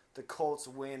covered. The Colts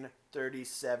win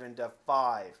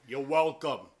 37-5. You're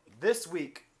welcome. This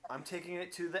week, I'm taking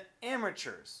it to the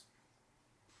amateurs.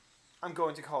 I'm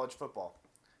going to college football.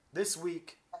 This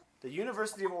week, the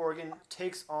University of Oregon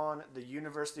takes on the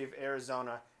University of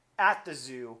Arizona at the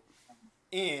zoo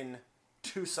in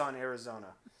Tucson,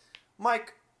 Arizona.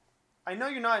 Mike, I know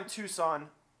you're not in Tucson,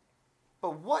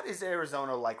 but what is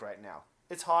Arizona like right now?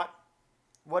 It's hot.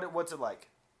 What's it like?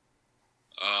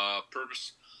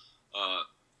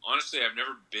 Honestly, I've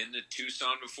never been to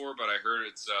Tucson before, but I heard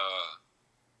it's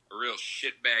a real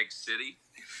shitbag city.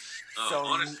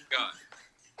 Honest to God,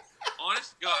 I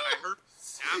heard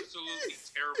it's an absolutely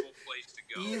terrible place to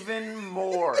go. Even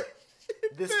more.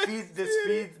 This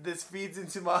feeds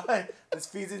into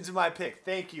my pick.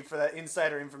 Thank you for that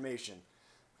insider information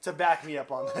to back me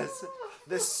up on this.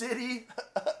 The city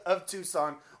of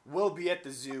Tucson will be at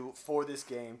the zoo for this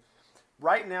game.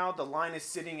 Right now, the line is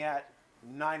sitting at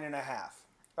 9.5.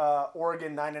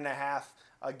 Oregon 9.5,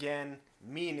 again,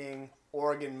 meaning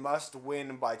Oregon must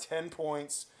win by 10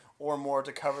 points or more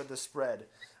to cover the spread.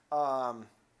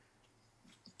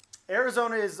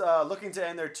 Arizona is looking to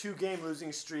end their 2-game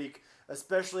losing streak,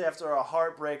 especially after a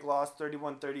heartbreak loss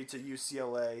 31-30 to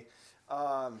UCLA.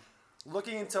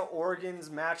 Looking into Oregon's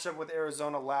matchup with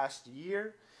Arizona last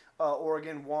year,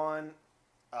 Oregon won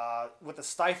with a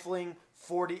stifling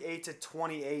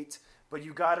 48-28. But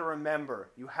you got to remember,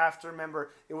 you have to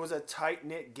remember, it was a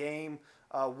tight-knit game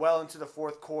well into the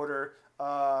fourth quarter.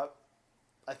 I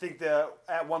think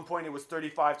at one point it was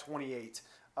 35-28.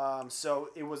 So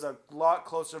it was a lot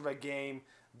closer of a game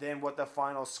than what the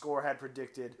final score had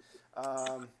predicted.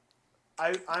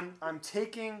 I'm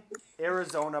taking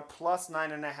Arizona plus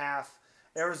 9.5.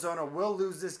 Arizona will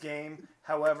lose this game.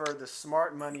 However, the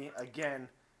smart money, again,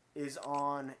 is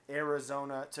on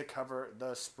Arizona to cover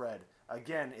the spread.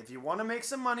 Again, if you want to make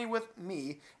some money with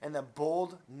me and the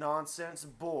Bold Nonsense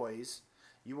boys,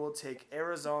 you will take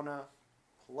Arizona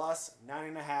plus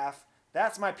 9.5.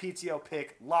 That's my PTO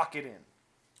pick. Lock it in.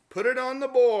 Put it on the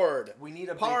board. We need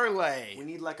a parlay. We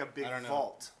need like a big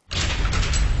vault.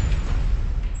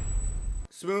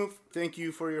 Smooth, thank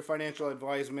you for your financial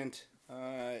advisement.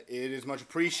 It is much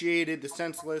appreciated. The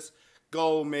Senseless,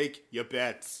 go make your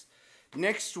bets.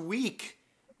 Next week,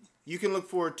 you can look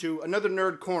forward to another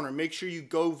Nerd Corner. Make sure you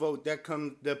go vote.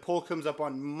 The poll comes up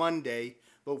on Monday.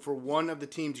 Vote for one of the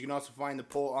teams. You can also find the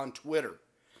poll on Twitter.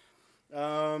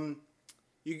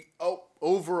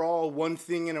 Overall, one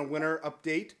thing and a winner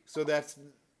update. So that's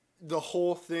the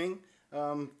whole thing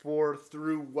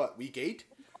through week 8?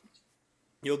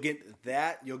 You'll get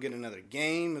that. You'll get another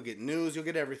game. You'll get news. You'll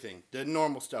get everything. The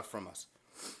normal stuff from us.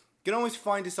 You can always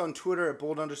find us on Twitter at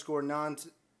bold_nonsense.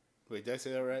 Wait, did I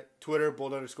say that right? Twitter,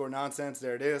 bold_nonsense.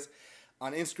 There it is.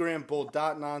 On Instagram,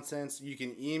 bold.nonsense. You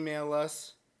can email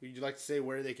us. Would you like to say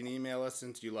where they can email us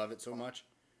since you love it so much?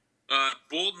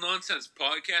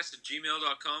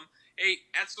 boldnonsensepodcast@gmail.com. Hey,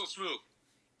 that's still smooth.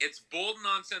 It's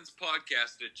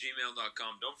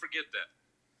boldnonsensepodcast@gmail.com. Don't forget that.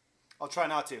 I'll try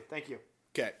not to. Thank you.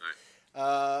 Okay.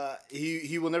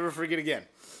 He will never forget again.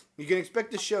 You can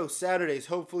expect the show Saturdays,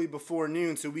 hopefully before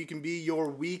noon, so we can be your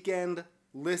weekend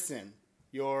listen,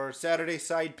 your Saturday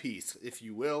side piece, if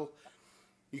you will.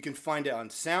 You can find it on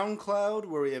SoundCloud,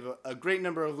 where we have a great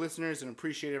number of listeners and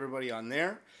appreciate everybody on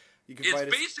there. You can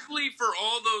It's basically for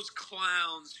all those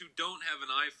clowns who don't have an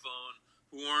iPhone,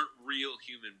 who aren't real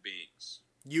human beings.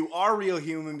 You are real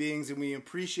human beings, and we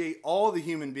appreciate all the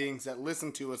human beings that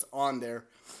listen to us on there.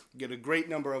 Get a great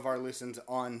number of our listens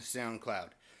on SoundCloud.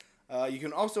 You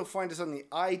can also find us on the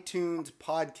iTunes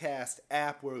podcast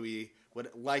app, where we would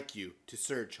like you to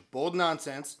search Bold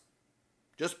Nonsense.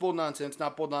 Just Bold Nonsense,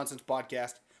 not Bold Nonsense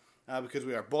Podcast, because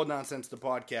we are Bold Nonsense, the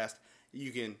podcast.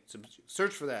 You can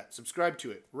search for that, subscribe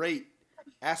to it, rate,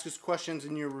 ask us questions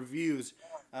in your reviews,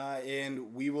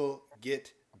 and we will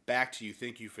get back to you.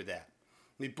 Thank you for that.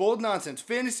 The Bold Nonsense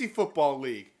Fantasy Football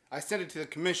League. I sent it to the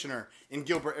commissioner in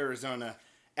Gilbert, Arizona,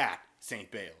 at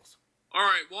St. Bale's. All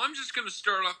right, well, I'm just going to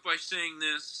start off by saying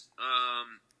this.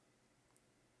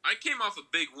 I came off a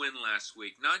big win last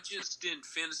week, not just in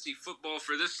fantasy football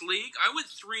for this league. I went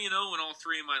 3-0 in all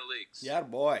 3 of my leagues. Yeah,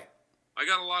 boy. I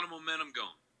got a lot of momentum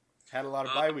going. Had a lot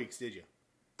of bye weeks, did you?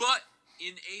 But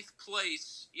in 8th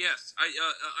place, yes,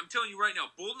 I'm telling you right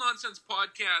now, Bold Nonsense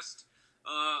Podcast,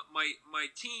 my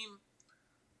team,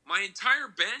 my entire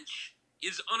bench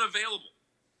is unavailable.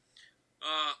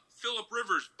 Phillip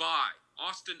Rivers, bye.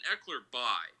 Austin Eckler,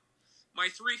 bye. My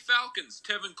 3 Falcons,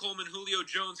 Tevin Coleman, Julio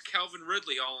Jones, Calvin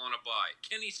Ridley, all on a bye.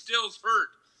 Kenny Stills,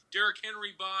 hurt. Derrick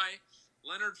Henry, bye.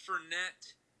 Leonard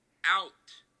Fournette,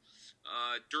 out.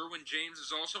 Derwin James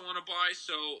is also on a bye,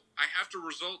 so I have to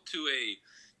resort to a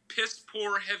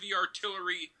piss-poor heavy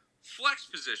artillery flex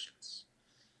positions.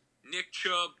 Nick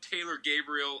Chubb, Taylor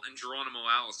Gabriel, and Geronimo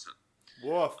Allison.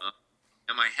 Woof.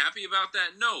 Am I happy about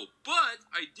that? No, but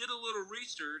I did a little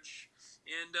research,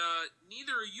 and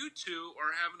neither of you two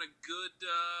are having a good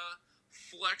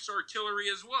flex artillery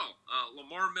as well.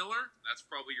 Lamar Miller, that's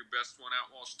probably your best one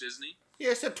out, Walt Disney.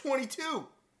 Yeah, it's at 22.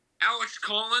 Alex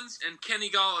Collins and Kenny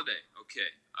Galladay.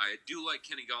 Okay, I do like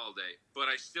Kenny Galladay, but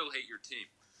I still hate your team.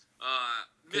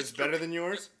 It's better than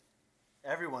yours?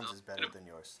 Everyone's is better than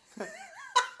yours.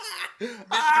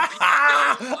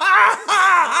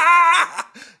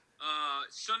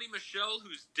 Sonny Michel,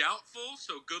 who's doubtful,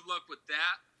 so good luck with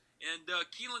that. And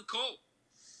Keelan Cole.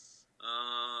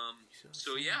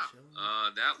 So yeah,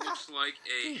 that looks like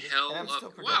a hell of...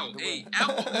 Wow, hey,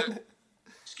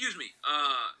 excuse me.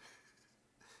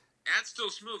 At Still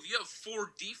Smooth, you have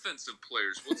 4 defensive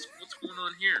players. What's going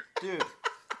on here? Dude.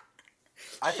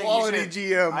 I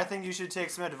think you should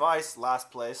take some advice, last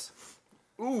place.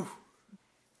 Oof.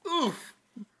 Do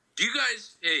you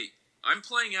guys... Hey, I'm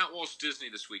playing at Walt Disney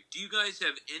this week. Do you guys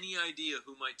have any idea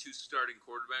who my 2 starting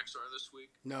quarterbacks are this week?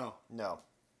 No.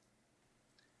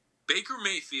 Baker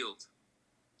Mayfield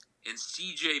and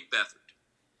C.J. Beathard.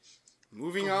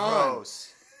 Moving on.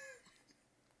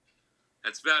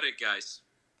 That's about it, guys.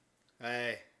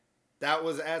 Hey, That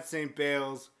was at St.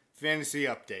 Bale's Fantasy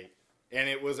Update. And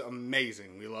it was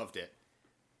amazing. We loved it.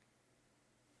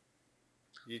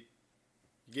 You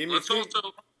gave me Let's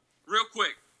also, real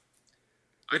quick,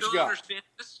 I don't understand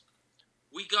this.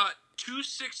 We got 2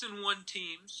 6-1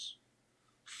 teams,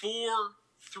 4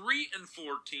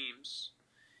 3-4 teams,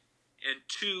 and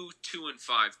 2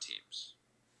 2-5 teams.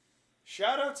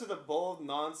 Shout out to the Bold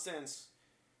Nonsense.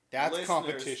 That's listeners.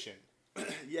 competition.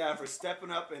 Yeah, for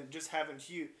stepping up and just having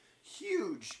huge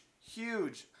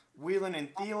Wheeling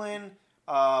and Thielen.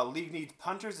 League needs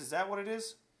punters. Is that what it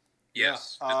is?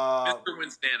 Yes. Mr.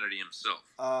 Winsanity himself.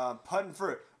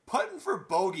 Putting for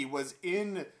Bogey was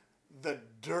in the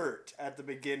dirt at the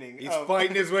beginning. He's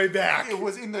fighting his way back. It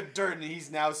was in the dirt, and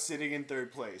he's now sitting in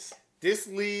third place. This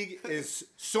league is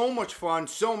so much fun,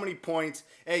 so many points.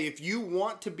 Hey, if you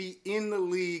want to be in the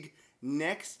league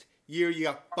next year, you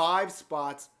got 5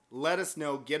 spots. Let us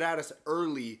know. Get at us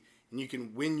early, and you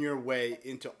can win your way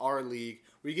into our league,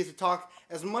 where you get to talk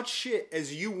as much shit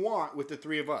as you want with the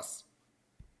 3 of us.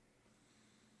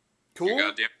 Cool? You're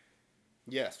goddamn.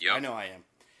 Yes, yep. I know I am.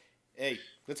 Hey,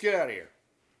 let's get out of here.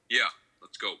 Yeah,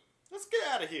 let's go. Let's get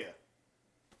out of here.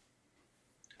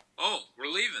 Oh, we're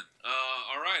leaving.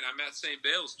 All right, I'm at St.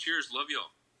 Bale's. Cheers, love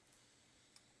y'all.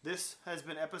 This has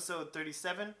been episode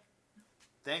 37.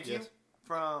 Thank you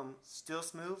from Still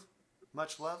Smooth.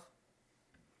 Much love.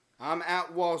 I'm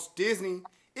at Walt Disney.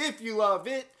 If you love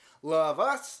it, love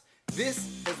us. This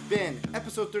has been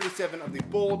episode 37 of the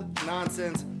Bold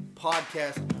Nonsense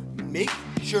Podcast. Make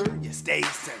sure you stay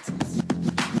senseless.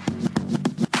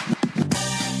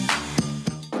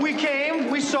 We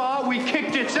came, we saw, we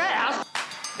kicked its ass.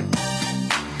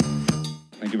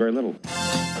 Thank you very little.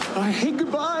 I hate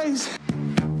goodbyes.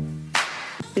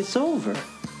 It's over.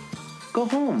 Go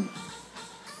home.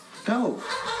 Go.